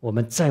我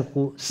们在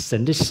乎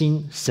神的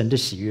心，神的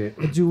喜悦。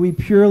 Do we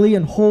purely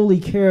and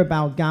wholly care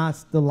about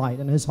God's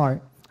delight in His heart?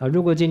 啊，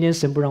如果今天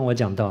神不让我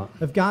讲道，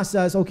 If God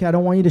says, okay, I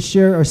don't want you to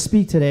share or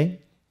speak today,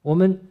 我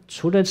们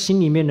除了心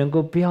里面能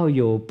够不要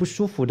有不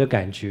舒服的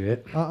感觉，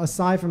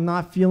 aside from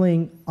not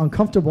feeling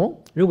uncomfortable,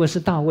 如果是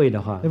大卫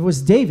的话 if，it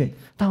was David,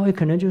 大卫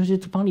可能就是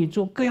帮你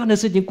做各样的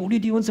事情，鼓励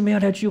弟兄姊妹要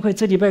来聚会。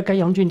这礼拜该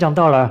杨俊讲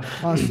道了，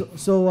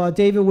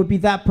 David would be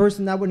that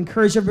person that would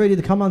encourage everybody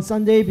to come on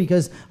Sunday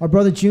because our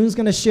brother June's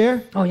going to share.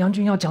 哦，杨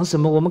俊要讲什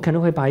么，我们可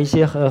能会把一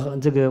些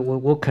这个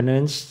我可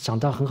能想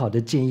到很好的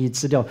建议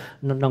资料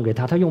让给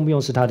他，他用不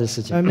用是他的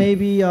事情。 And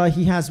maybe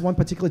he has one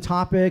particular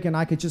topic and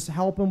I could just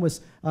help him with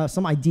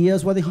some ideas.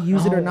 Whether he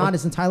use it or not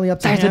is entirely up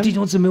to 带着弟 him.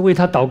 兄姊妹为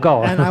他祷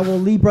告。 And I will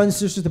lead brothers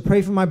and sisters to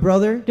pray for my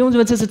brother. 弟兄姊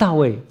妹，这是大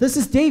卫， This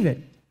is David.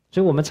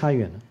 所以我们差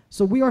远了，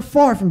 So we are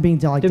far from being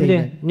like 对不 David.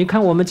 对？你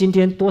看我们今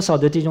天多少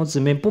的弟兄姊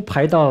妹不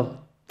排到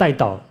代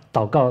祷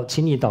告，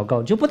请你祷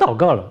告就不祷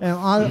告了。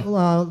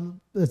 And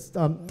it's,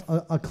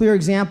 a clear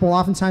example,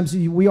 oftentimes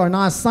we are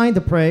not assigned to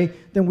pray,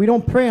 then we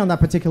don't pray on that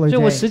particular 所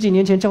以我 day. 10几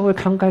年前教会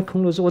慷慨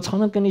空的时候，我常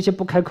常跟那些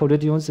不开口的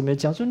弟兄姊妹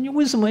讲说：“你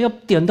为什么要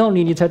点到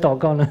你才祷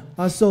告呢？”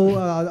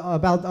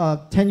 About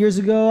 10 years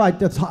ago, I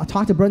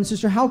talked to brother and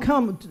sister, how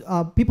come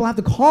people have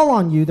to call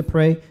on you to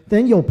pray,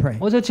 then you'll pray?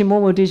 我说：“请某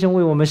某弟兄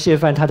为我们谢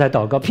饭，他才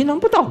祷告，平常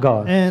不祷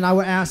告。 And I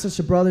would ask such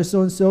a brother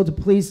so-and-so to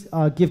please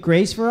give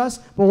grace for us,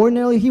 but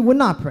ordinarily he would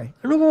not pray.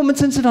 如果我们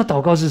真知道祷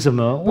告是什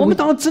么，我们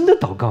当然真的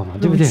祷告嘛，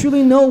对 If 不 we 对？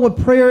 truly know what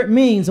prayer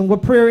means and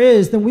what prayer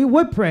is, then we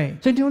would pray.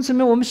 所以弟兄姊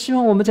妹，我们希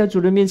望我们在主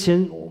人面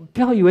前，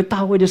不要以为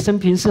大卫的生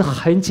平是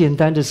很简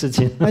单的事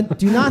情， And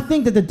do not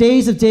think that the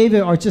days of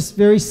David are just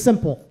very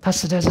simple. 他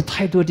实在是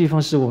太多地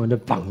方是我们的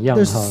榜样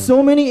There's 哈。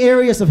 so many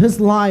areas of his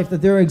life that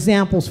there are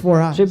examples for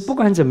us. 所以不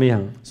管怎么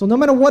样， So no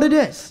matter what it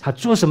is, 他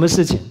做什么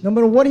事情， no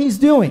matter what he's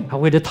doing, 他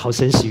为了讨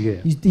神喜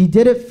悦， he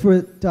did it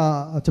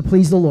to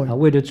please the 他 Lord,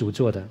 为了主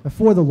做的。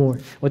 for the Lord.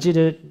 我记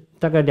得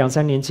大概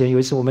2-3年前有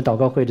一次我们祷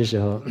告会的时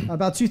候，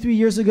 About 2-3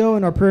 years ago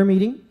in our prayer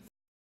meeting,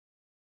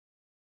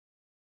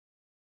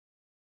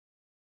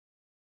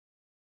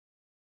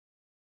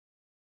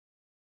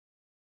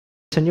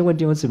 曾经问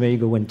弟兄姊妹一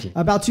个问题。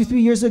 about 2-3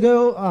 years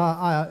ago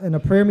in a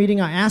prayer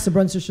meeting, I asked a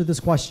brother and sister this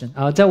question.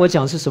 啊，在我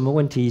讲是什么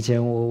问题以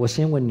前，我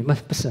先问你们，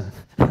不是，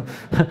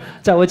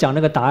在我讲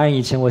那个答案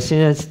以前，我现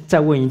在再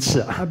问一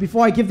次啊。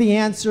 Before I give the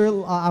answer,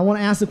 I want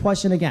to ask the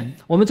question again.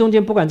 我们中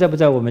间不管在不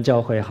在我们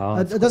教会，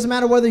好， It doesn't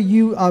matter whether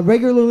you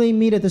regularly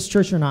meet at this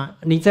church or not.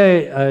 你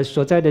在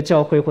所在的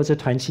教会或者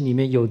团体里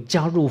面有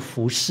加入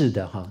服侍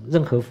的哈，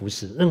任何服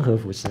侍，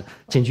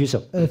请举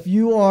手。 If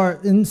you are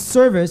in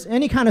service,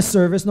 any kind of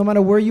service, no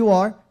matter where you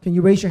are, can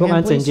you raise your 不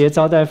管 hand, 整 please? 洁、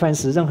招待、饭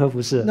食，任何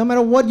服侍。 No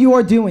matter what you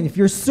are doing, if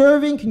you're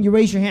serving, can you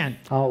raise your hand?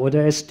 好，我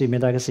的 S 里面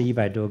大概是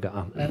100多个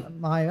啊。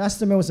 My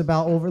estimate was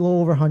about a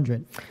little over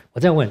 100. 我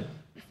再问，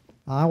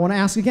 I want to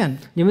ask again,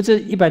 你们这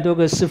100多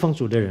个侍奉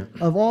主的人，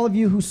 of all of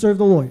you who serve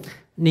the Lord,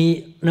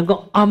 你能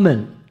够阿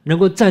门，能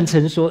够赞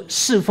成说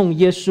侍奉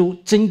耶稣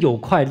真有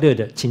快乐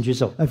的，请举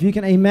手。 if you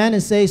can amen and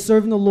say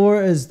serving the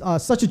Lord is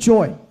such a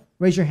joy,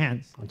 Raise your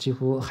hands. 几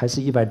乎还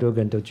是100多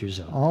个人都举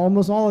手。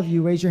Almost all of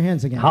you raise your hands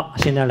again. 好，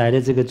现在来的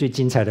这个最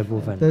精彩的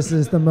部分。This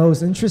is the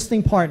most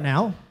interesting part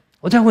now.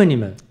 我再问你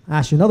们，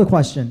 I ask you another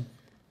question.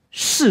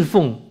 侍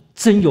奉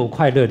真有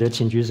快乐的，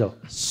请举手。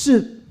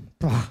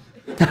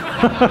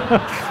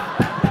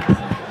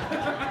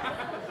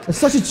It's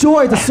such a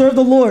joy to serve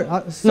the Lord.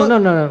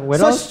 No.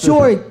 Such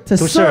joy to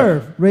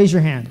serve. Raise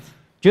your hands.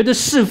 觉得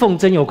侍奉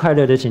真有快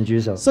乐的，请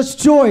举手。 Such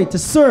joy to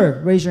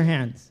serve. Raise your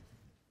hands.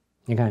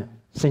 你看，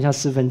剩下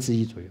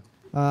1/4左右。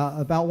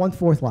 About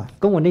 1/4 left.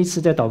 跟我那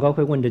次在祷告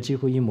会问的几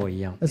乎一模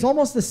一样。 It's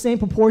almost the same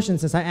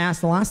proportions as I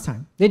asked the last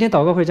time. 那天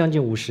祷告会将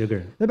近50个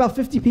人， There are about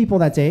 50 people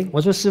that day.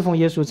 我说侍奉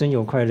耶稣真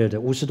有快乐的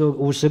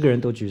，50个人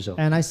都举手，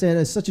 And I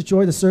said, it's such a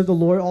joy to serve the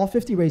Lord. All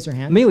 50 raise their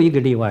hands. 没有一个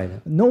例外的。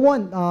 No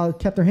one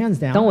kept their hands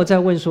当 down. 我在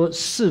问说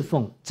侍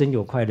奉真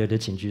有快乐的，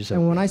请举手，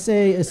 And when I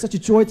say it's such a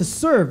joy to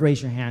serve,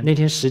 raise your hand. 那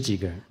天10几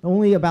个人。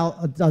 Only about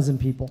a dozen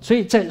people. 所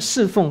以在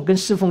侍奉跟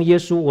侍奉耶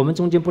稣，我们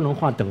中间不能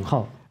画等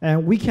号。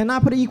 And we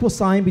cannot put an equal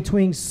sign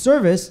between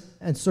service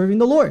and serving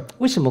the Lord.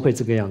 为什么会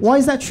这个样子？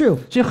 Why is that true?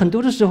 所以很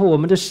多的时候，我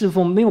们的侍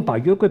奉没有把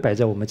约柜摆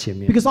在我们前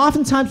面。 Because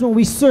oftentimes when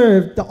we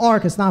serve, the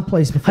ark is not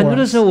placed 很 before 多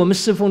的 us. 时候，我们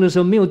侍奉的时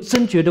候，没有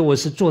真觉得我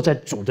是坐在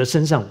主的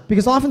身上。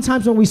 Because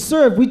oftentimes when we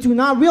serve, we do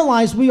not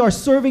realize we are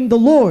serving the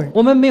Lord.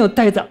 我们没有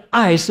带着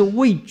爱是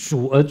为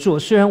主而做，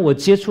虽然我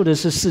接触的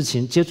是事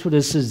情，接触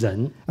的是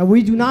人， And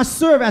we do not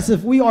serve as if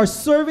we are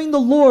serving the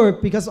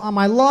Lord because of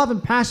my love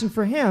and passion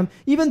for Him,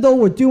 even though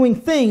we're doing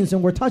things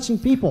and we're touching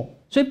people.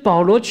 所以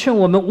保罗劝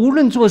我们，无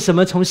论做什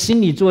么，从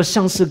心里做，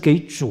像是给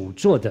主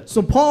做的。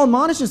 So Paul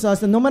admonishes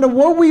us that no matter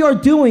what we are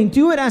doing,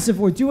 do it as if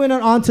we're doing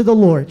it unto the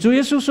Lord. 主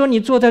耶稣说：“你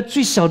坐在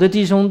最小的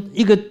弟兄，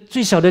一个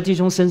最小的弟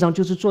兄身上，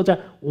就是坐在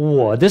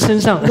我的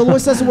身上。” The Lord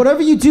says,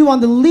 whatever you do on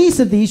the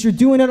least of these, you're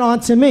doing it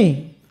unto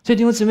me. 所以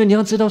弟兄姊妹，你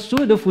要知道，所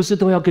有的服事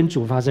都要跟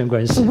主发生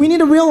关 So 系。 we need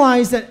to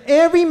realize that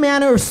every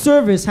manner of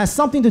service has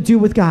something to do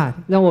with God,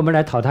 让我们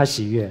来讨他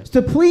喜悦。 to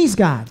please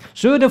God.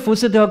 所有的服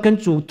事都要跟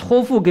主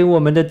托付给我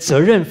们的责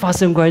任发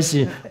生关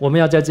系。我们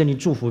要在这里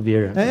祝福别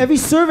人。 And every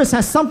service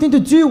has something to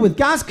do with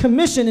God's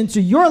commission into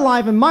your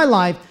life and my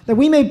life, that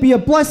we may be a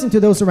blessing to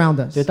those around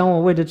所以， us. 当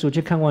我为着主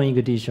去看望一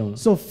个弟兄，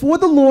 So for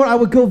the Lord, I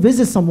would go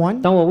visit someone.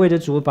 当我为着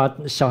主把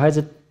小孩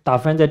子打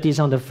翻在地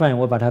上的饭，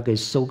我把它给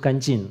收干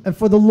净。 And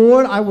for the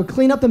Lord, I would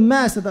clean up the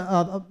mess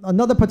that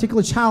another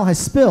particular child has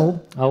spilled.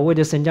 为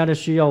了神家的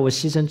需要，我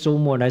牺牲周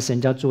末来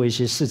神家做一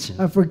些事情。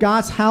 And for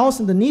God's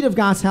house and the need of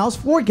God's house,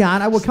 for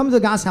God, I would come to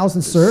God's house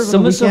and serve 什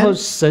on the 么时候 weekend.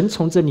 神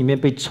从这里面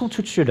被抽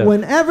出去了，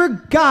 Whenever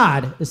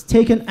God is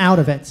taken out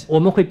of it, 我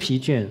们会疲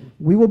倦，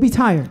 we will be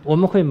tired. 我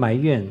们会埋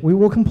怨， We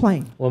will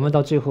complain. 我们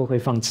到最后会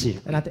放弃。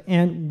 And at the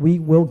end, we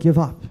will give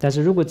up. 但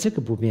是如果这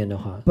个不变的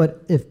话， But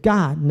if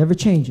God never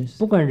changes,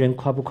 不管人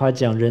夸不夸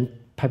奖，人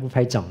拍不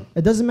拍掌，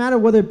 it doesn't matter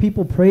whether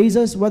people praise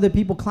us, whether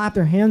people clap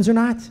their hands or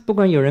not, 不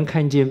管有人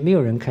看见，没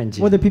有人看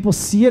见， whether people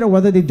see it or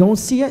whether they don't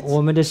see it.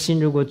 我们的心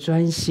如果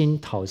专心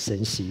讨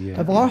神喜悦，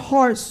 If our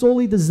heart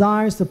solely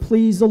desires to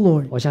please the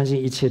Lord, 我相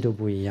信一切都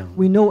不一样。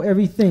 we know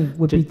everything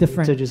would 这 be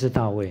different. 这就是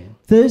大卫，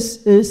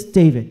 This is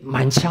David.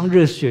 满腔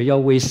热血要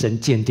为神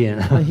建殿。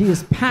 He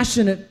is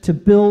passionate to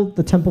build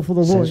the temple for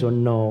the 神 Lord. 说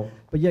no，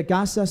 But yet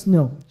God says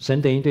no.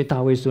 神等于对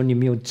大卫说：“你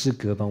没有资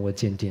格帮我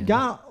建殿，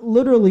 God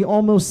literally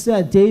almost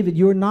said, David,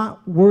 you're not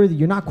worthy,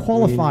 you're not 你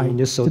qualified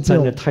的手 to 沾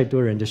了 build. 太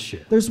多人的血。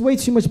 There's way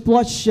too much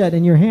bloodshed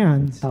in your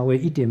hands. ”大卫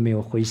一点没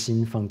有灰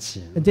心放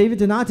弃， And David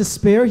did not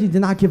despair, he did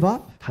not give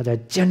up. 他在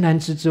艰难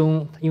之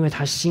中，因为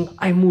他心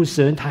爱慕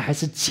神，他还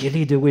是竭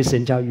力的为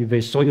神家预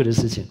备所有的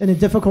事情。 And in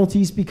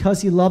difficulties,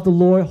 because he loved the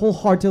Lord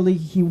wholeheartedly,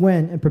 he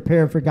went and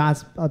prepared for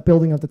God's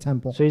building of the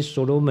temple. 所以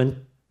所罗门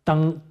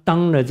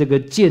当了这个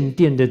建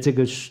殿的这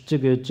个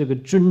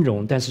尊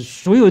荣，但是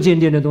所有建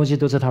殿的东西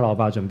都是他老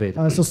爸准备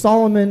的。 So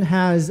Solomon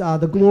has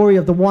the glory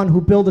of the one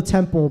who built the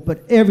temple, but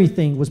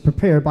everything was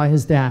prepared by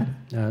his dad.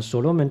 所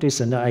罗门对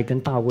神的爱跟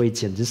大卫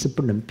简直是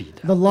不能比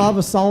的。 The love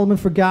of Solomon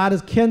for God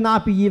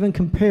cannot be even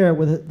compared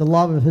with the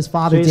love of his 所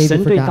father 以 David 神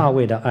for 对大 God.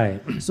 卫的爱，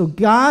 So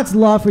God's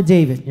love for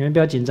David. 你们不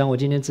要紧张，我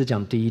今天只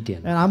讲第一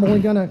点。 And I'm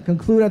only going to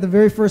conclude at the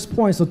very first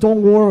point, so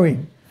don't worry.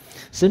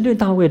 神对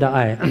大卫的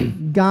爱，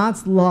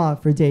 God's love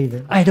for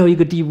David. 爱到一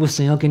个地步，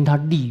神要跟他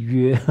立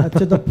约，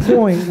 To the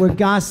point where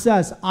God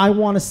says, I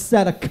want to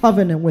set a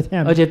covenant with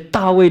而 him. 且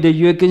大卫的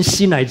约跟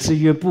西乃之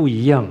约不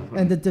一样。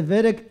 And the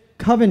Davidic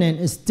covenant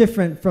is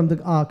different from the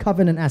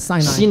covenant at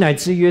西 Sinai. 乃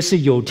之约是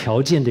有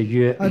条件的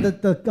约，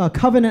 The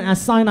covenant at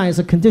Sinai is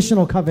a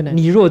conditional covenant.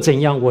 你若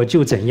怎样，我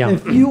就怎样。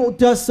 If you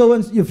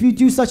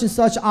do such and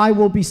such, I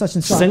will be such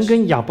and 神 such.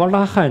 跟亚伯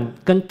拉罕、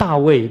跟大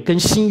卫、跟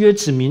新约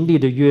子民立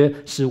的约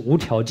是无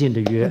条件的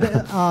约。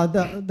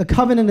 The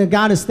covenant that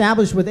God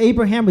established with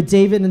Abraham, with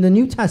David in the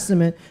New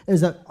Testament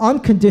is an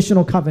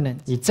unconditional covenant.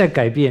 你再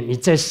改变，你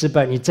再失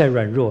败，你再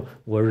软弱，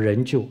我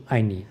仍旧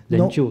爱你，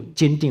仍旧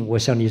坚定我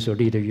向你所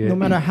立的约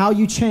No。matter how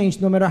you change,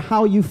 no matter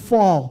how you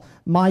fall,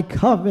 my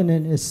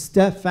covenant is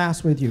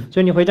steadfast with you.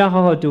 所以你回家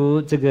好好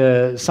读这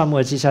个撒母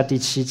耳记下第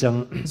7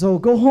章， So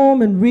go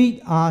home and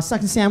read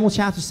 2 Samuel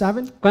chapter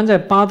 7. 关在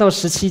8到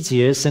17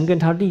节，神跟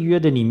他立约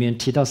的里面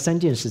提到3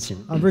件事情。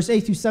Verse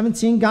 8 through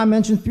 17, God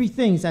mentioned 3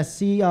 things as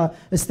he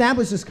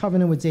established his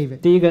covenant with David.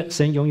 第一个，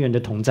神永远的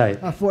同在；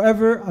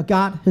 Forever,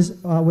 God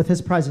with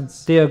his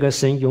presence. 第二个，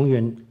神永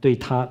远对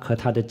他和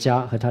他的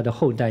家和他的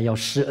后代要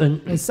施恩；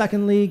 And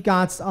secondly,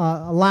 God's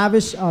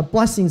lavish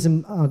blessings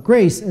and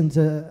grace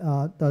into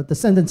the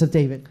descendants of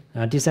David.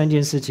 第3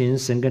件事情，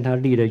神跟他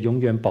立了永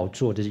远宝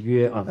座的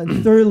约啊。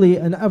 And thirdly,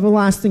 an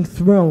everlasting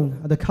throne,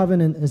 the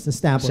covenant is 神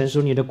established.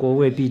 说你的国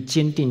位必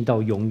坚定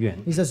到永远。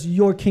 He says,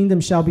 your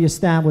kingdom shall be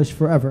established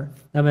forever.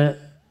 那么，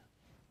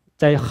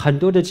在很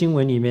多的经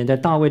文里面，在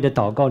大卫的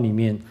祷告里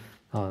面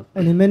啊，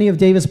 And in many of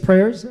David's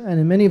prayers and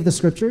in many of the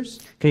scriptures,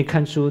 可以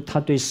看出他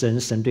对神，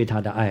神对他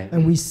的爱。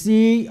 and we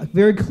see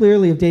very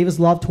clearly of David's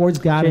love towards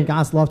God and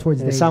God's love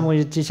towards 撒 David. 母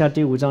耳记下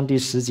第5章第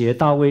10节，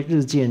大卫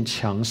日渐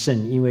强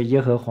盛，因为耶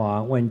和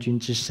华万军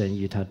之神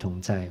与他同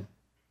在。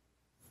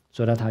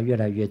说到他越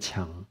来越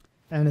强。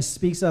 And it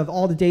speaks of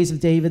all the days of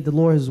David, the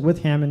Lord is with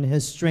him, and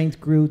his strength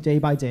grew day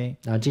by day.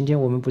 今天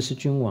我们不是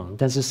君王，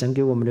但是神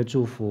给我们的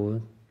祝福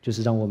就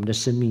是让我们的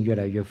生命越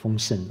来越丰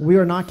盛。 We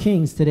are not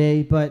kings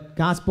today, but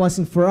God's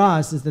blessing for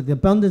us is that the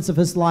abundance of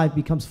his life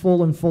becomes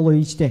full and fuller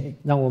each day.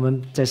 让我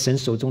们在神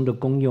手中的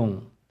功用，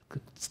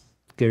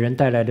给人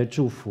带来的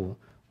祝福，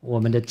我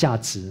们的价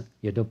值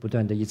也都不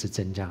断的一直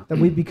增加。 That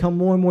we become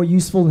more and more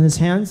useful in his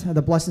hands, and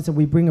the blessings that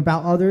we bring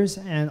about others,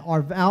 and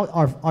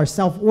our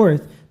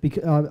self-worth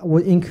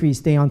will increase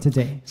day on to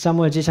day. 撒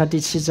母耳记下第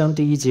7章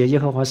第1节，耶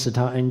和华使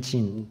他安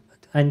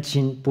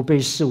静，不被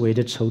视为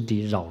的仇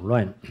敌扰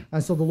乱。 And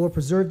so the Lord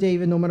preserved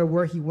David no matter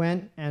where he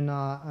went,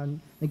 and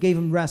gave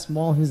him rest from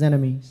all his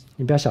enemies.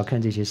 你不要小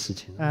看这些事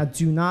情。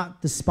 Do not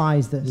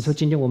despise 你 this. 说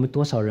今天我们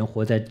多少人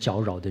活在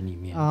搅扰的里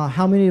面？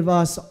 How many of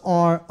us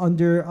are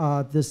under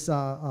this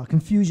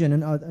confusion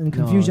and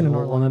confusion in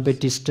our 我 lives? 们被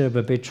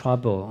disturb， 被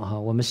trouble 啊，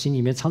我们心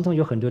里面常常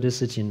有很多的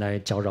事情来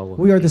搅扰我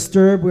们。 We are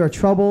disturbed, we are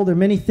troubled. There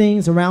are many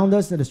things around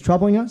us that is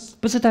troubling us.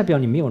 不是代表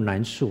你没有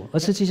难处，而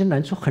是这些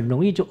难处很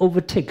容易就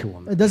overtake 我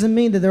们。 It doesn't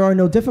mean that there are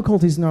no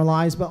difficulties in our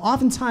lives, but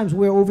oftentimes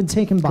we are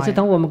overtaken 可 by 是 it.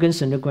 当我们跟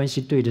神的关系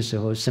对的时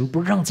候，神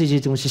不让这些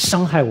东西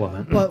伤害我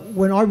们。 But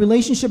when our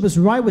relationship is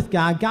right with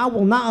God, God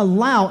will not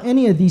allow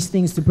any of these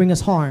things to bring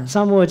us harm.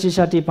 撒母耳记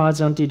下第8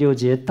章第6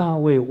节，大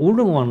卫无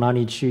论往哪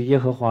里去，耶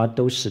和华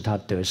都使他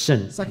得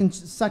胜。 2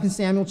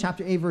 Samuel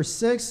chapter 8 verse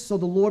 6, so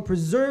the Lord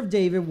preserved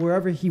David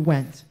wherever he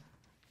went.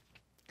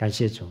 感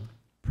谢主，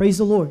 Praise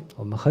the Lord.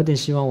 我们何等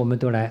希望我们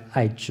都来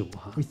爱主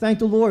哈， We thank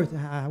the Lord.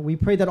 We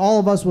pray that all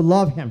of us would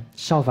love him.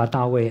 效法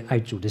大卫爱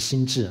主的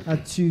心智。 To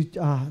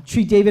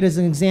treat David as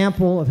an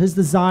example of his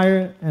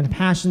desire and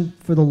passion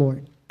for the Lord.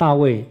 大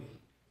卫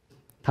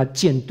他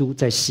建都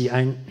在西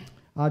安，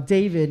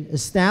 David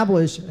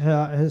established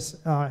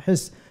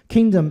his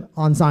kingdom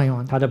on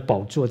Zion. 他的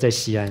宝座在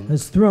西安，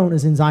 His throne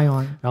is in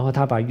Zion. 然后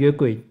他把约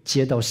柜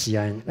接到西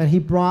安。 And he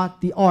brought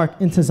the ark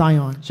into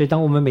Zion. 所以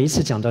当我们每一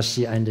次讲到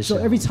西安的时 So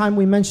候， every time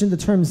we mention the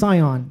term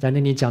Zion, 在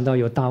那里讲到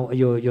有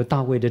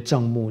大卫的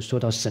帐幕，说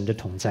到神的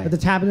同在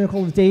the。tabernacle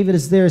of David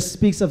is there,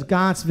 speaks of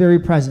God's very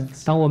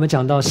presence. 当我们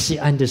讲到西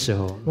安的时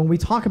候， When we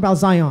talk about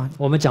Zion,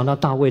 我们讲到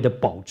大卫的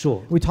宝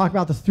座， we talk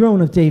about the throne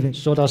of David.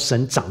 说到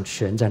神掌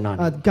权在那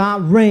里。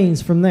 God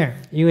reigns from there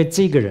因为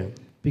这个人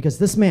because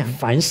this man,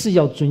 凡事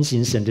要遵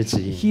行神的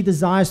旨意， he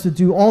desires to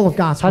do all of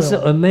God's 他是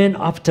will a man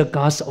after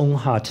God's own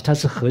heart， 他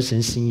是合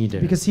神心意的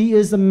人。 because he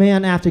is a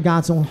man after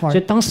God's own 所以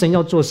heart. 当神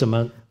要做什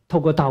么，透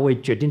过大卫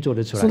决定做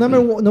得出 So 来。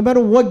 no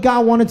matter what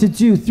God wanted to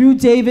do, through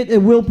David, it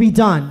will be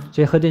done.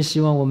 所以何等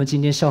希望我们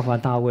今天效法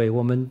大卫，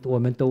我们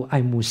都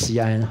爱慕西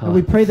安哈 And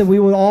we pray that we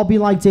will all be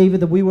like David,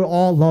 that we will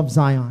all love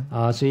Zion.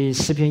 啊！所以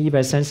诗篇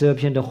132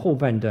篇的后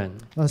半段，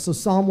 So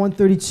Psalm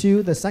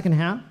 132, the second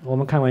half, 我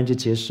们看完就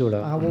结束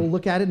了。 we'll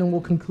look at it and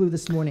we'll conclude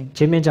this morning.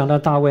 前面讲到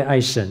大卫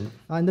爱神，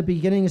 In the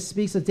beginning, it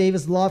speaks of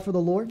David's love for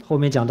the Lord, 后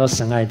面讲到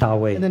神爱大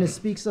卫 and，then it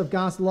speaks of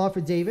God's love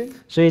for David.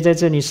 所以在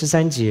这里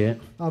13节，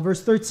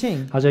 Verse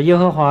 13, 他说耶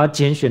和华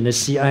拣选了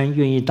西安，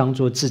愿意当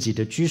作自己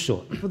的居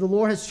所， for the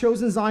Lord has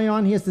chosen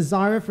Zion, he has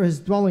desire for his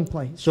dwelling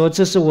place. 说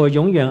这是我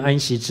永远安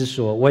息之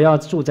所，我要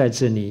住在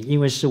这里，因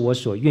为是我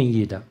所愿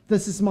意的。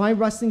 This is my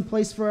resting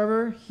place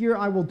forever. Here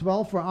I will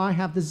dwell, for I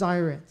have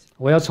desired it.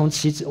 我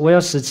要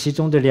使其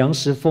中的粮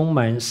食丰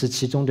满，使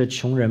其中的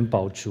穷人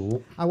饱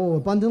足。 I will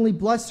abundantly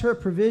bless her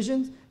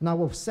provisions, and I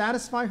will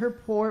satisfy her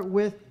poor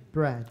with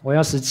bread. 我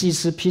要使祭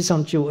司披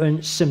上救恩，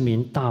圣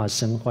民大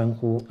声欢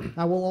呼。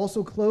 I will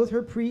also clothe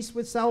her priests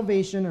with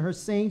salvation, and her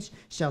saints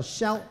shall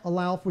shout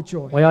aloud for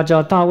joy. 我要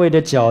叫大卫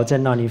的脚在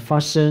那里发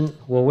声，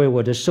我为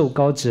我的受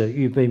膏者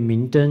预备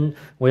明灯，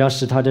我要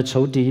使他的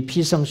仇敌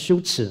披上羞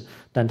耻，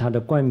但他的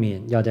冠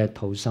冕要在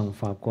头上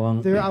发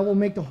光。 There I will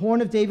make the horn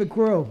of David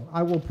grow.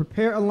 I will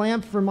prepare a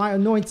lamp for my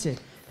anointed.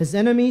 His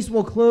enemies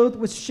will clothe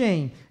with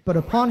shame, but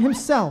upon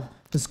himself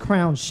his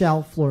crown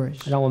shall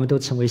flourish. 让我们都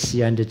成为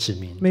西安的子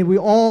民。 May we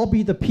all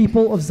be the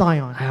people of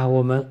Zion. 哎呀，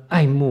我们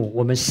爱慕，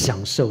我们享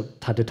受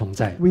他的同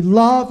在， We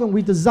love and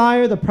we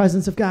desire the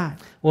presence of God.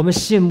 我们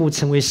羡慕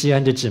成为西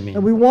安的子民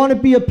And，we want to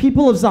be a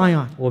people of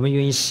Zion. 我们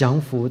愿意降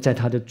服在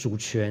他的主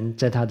权，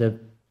在他的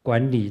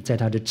管理，在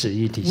他的旨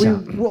意底 We, 下。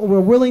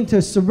 we're willing to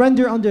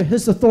surrender under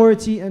his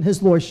authority and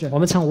his lordship. 我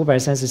们唱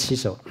537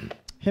首。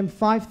 Hymn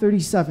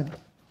 537.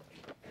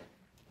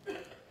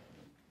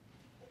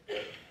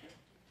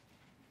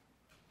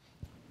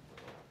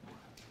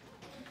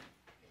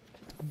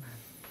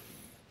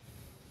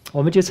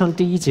 我们就唱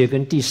第1节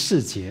跟第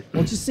4节。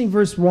 We'll just sing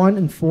verse 1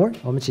 and 4.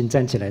 我们请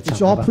站起来唱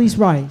Would you all 好吧？ please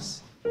rise?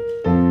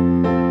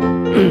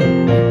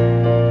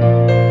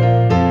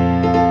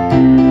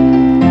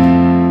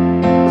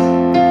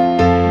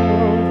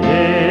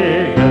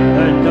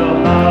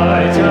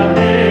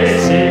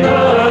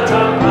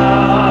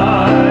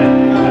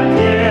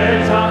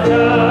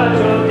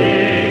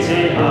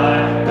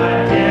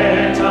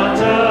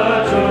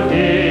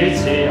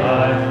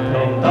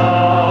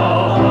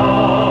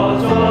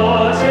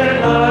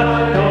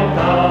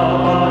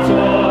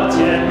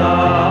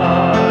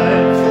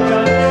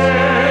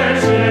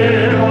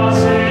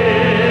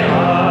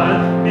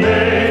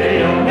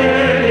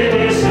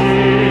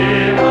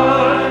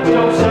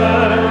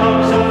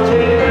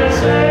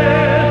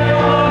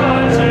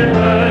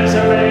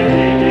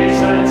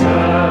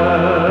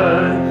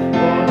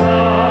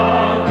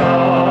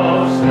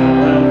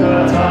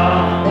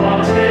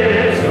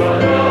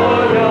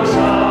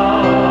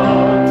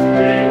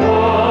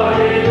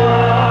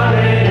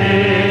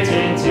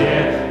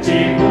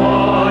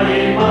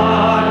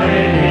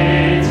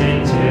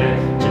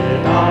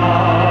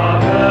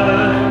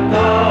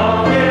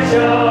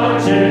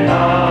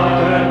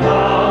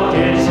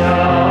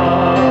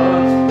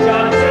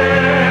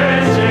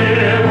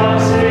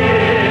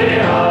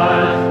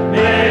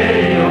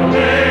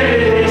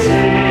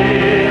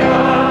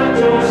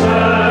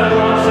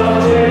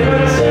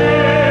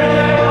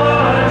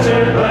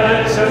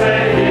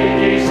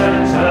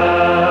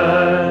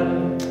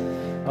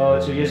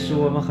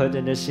 何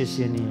等的谢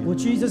谢你， Lord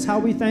Jesus, how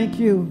we thank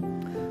you.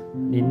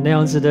 你那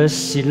样子的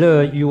喜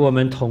乐与我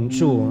们同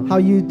住， How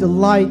you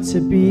delight to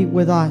be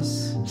with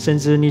us. 甚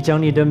至你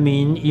将你的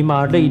名以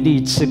马内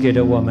利赐给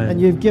了我 And 们，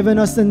 you've given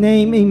us the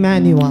name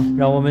Emmanuel.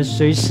 让我们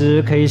随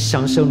时可以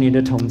享受你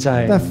的同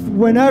在。 That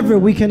whenever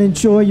we can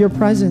enjoy your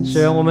presence.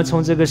 虽然我们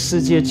从这个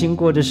世界经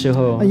过的时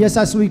候， And yes,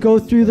 as we go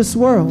through this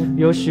world,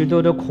 有许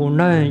多的苦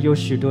难，有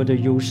许多的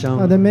忧伤，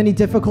 there are many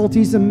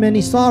difficulties and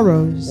many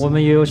sorrows. 我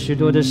们也有许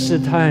多的试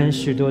探，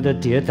许多的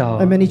跌倒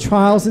And。many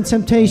trials and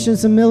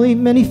temptations and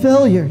many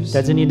failures.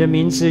 但是你的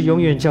名字永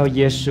远叫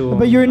耶稣，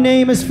 But your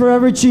name is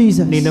forever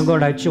Jesus. 你能够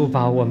来救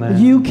拔我们。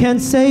 You can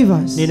save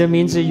us. 你的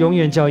名字永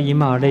远叫以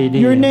马内利，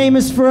 Your name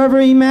is forever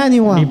你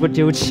Emmanuel. 不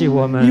丢弃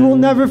我们。 You will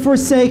never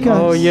forsake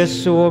哦， us. 耶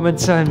稣，我们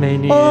赞美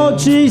你。 Oh,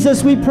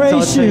 Jesus, we 早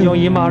praise 晨用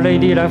you. 以马内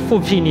利来复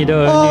辟你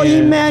的 Oh, 儿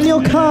女。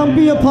 Emmanuel, come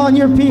be upon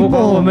your 不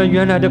管我 people. 们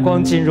原来的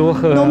光景如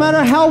何， No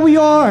matter how we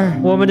are,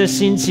 我们的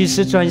心即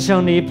使转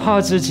向你，帕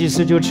子即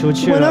使就出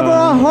去 whenever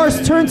了。 our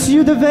hearts turn to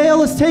you, the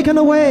veil is taken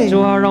away. 主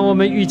啊，让我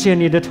们遇见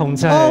你的同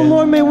在， Oh,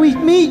 Lord, may we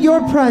meet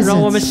your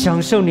让我们 presence.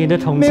 享受你的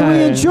同 May we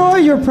在。 enjoy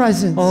your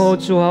presence. 哦，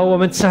主啊，我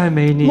们赞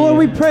美你。 Lord,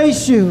 we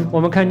praise you. 我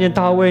们看见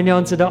大卫那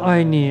样子的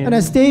爱你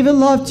And，as David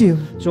loved you,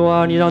 主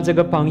啊，你让这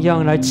个榜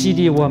样来激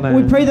励我 we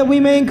们。 pray that we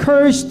may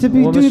encourage to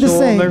我 do 们 the 说，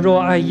我们 same. 若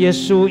爱耶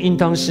稣，应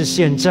当是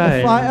现 If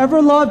在。 I ever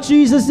loved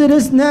Jesus, it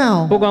is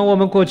now. 不管我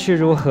们过去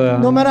如何，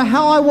 No matter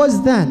how I was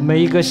then.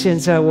 每一个现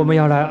在，我们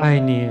要来爱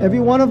你，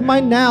 Every one of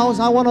my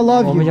nows, I want to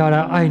我 love 们 you. 要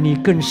来爱你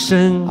更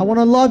深 I，want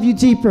to love you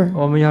deeper.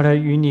 我们要来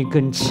与你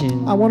更亲。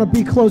 I want to be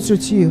closer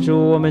to you.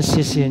 主，我们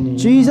谢谢你，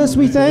 Jesus,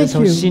 we 真的 thank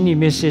从 you. 心里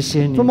面谢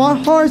谢你， From our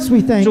hearts, we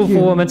thank 祝福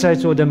我 you. 们在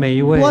座的每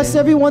一位， Bless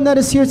everyone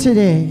that is here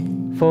today.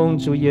 奉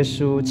主耶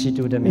稣基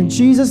督的名 In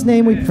Jesus'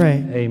 name we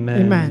pray.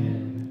 Amen Amen.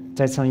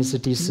 再唱一次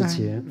第4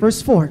节。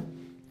 Verse 4.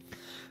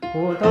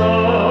 我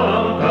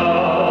当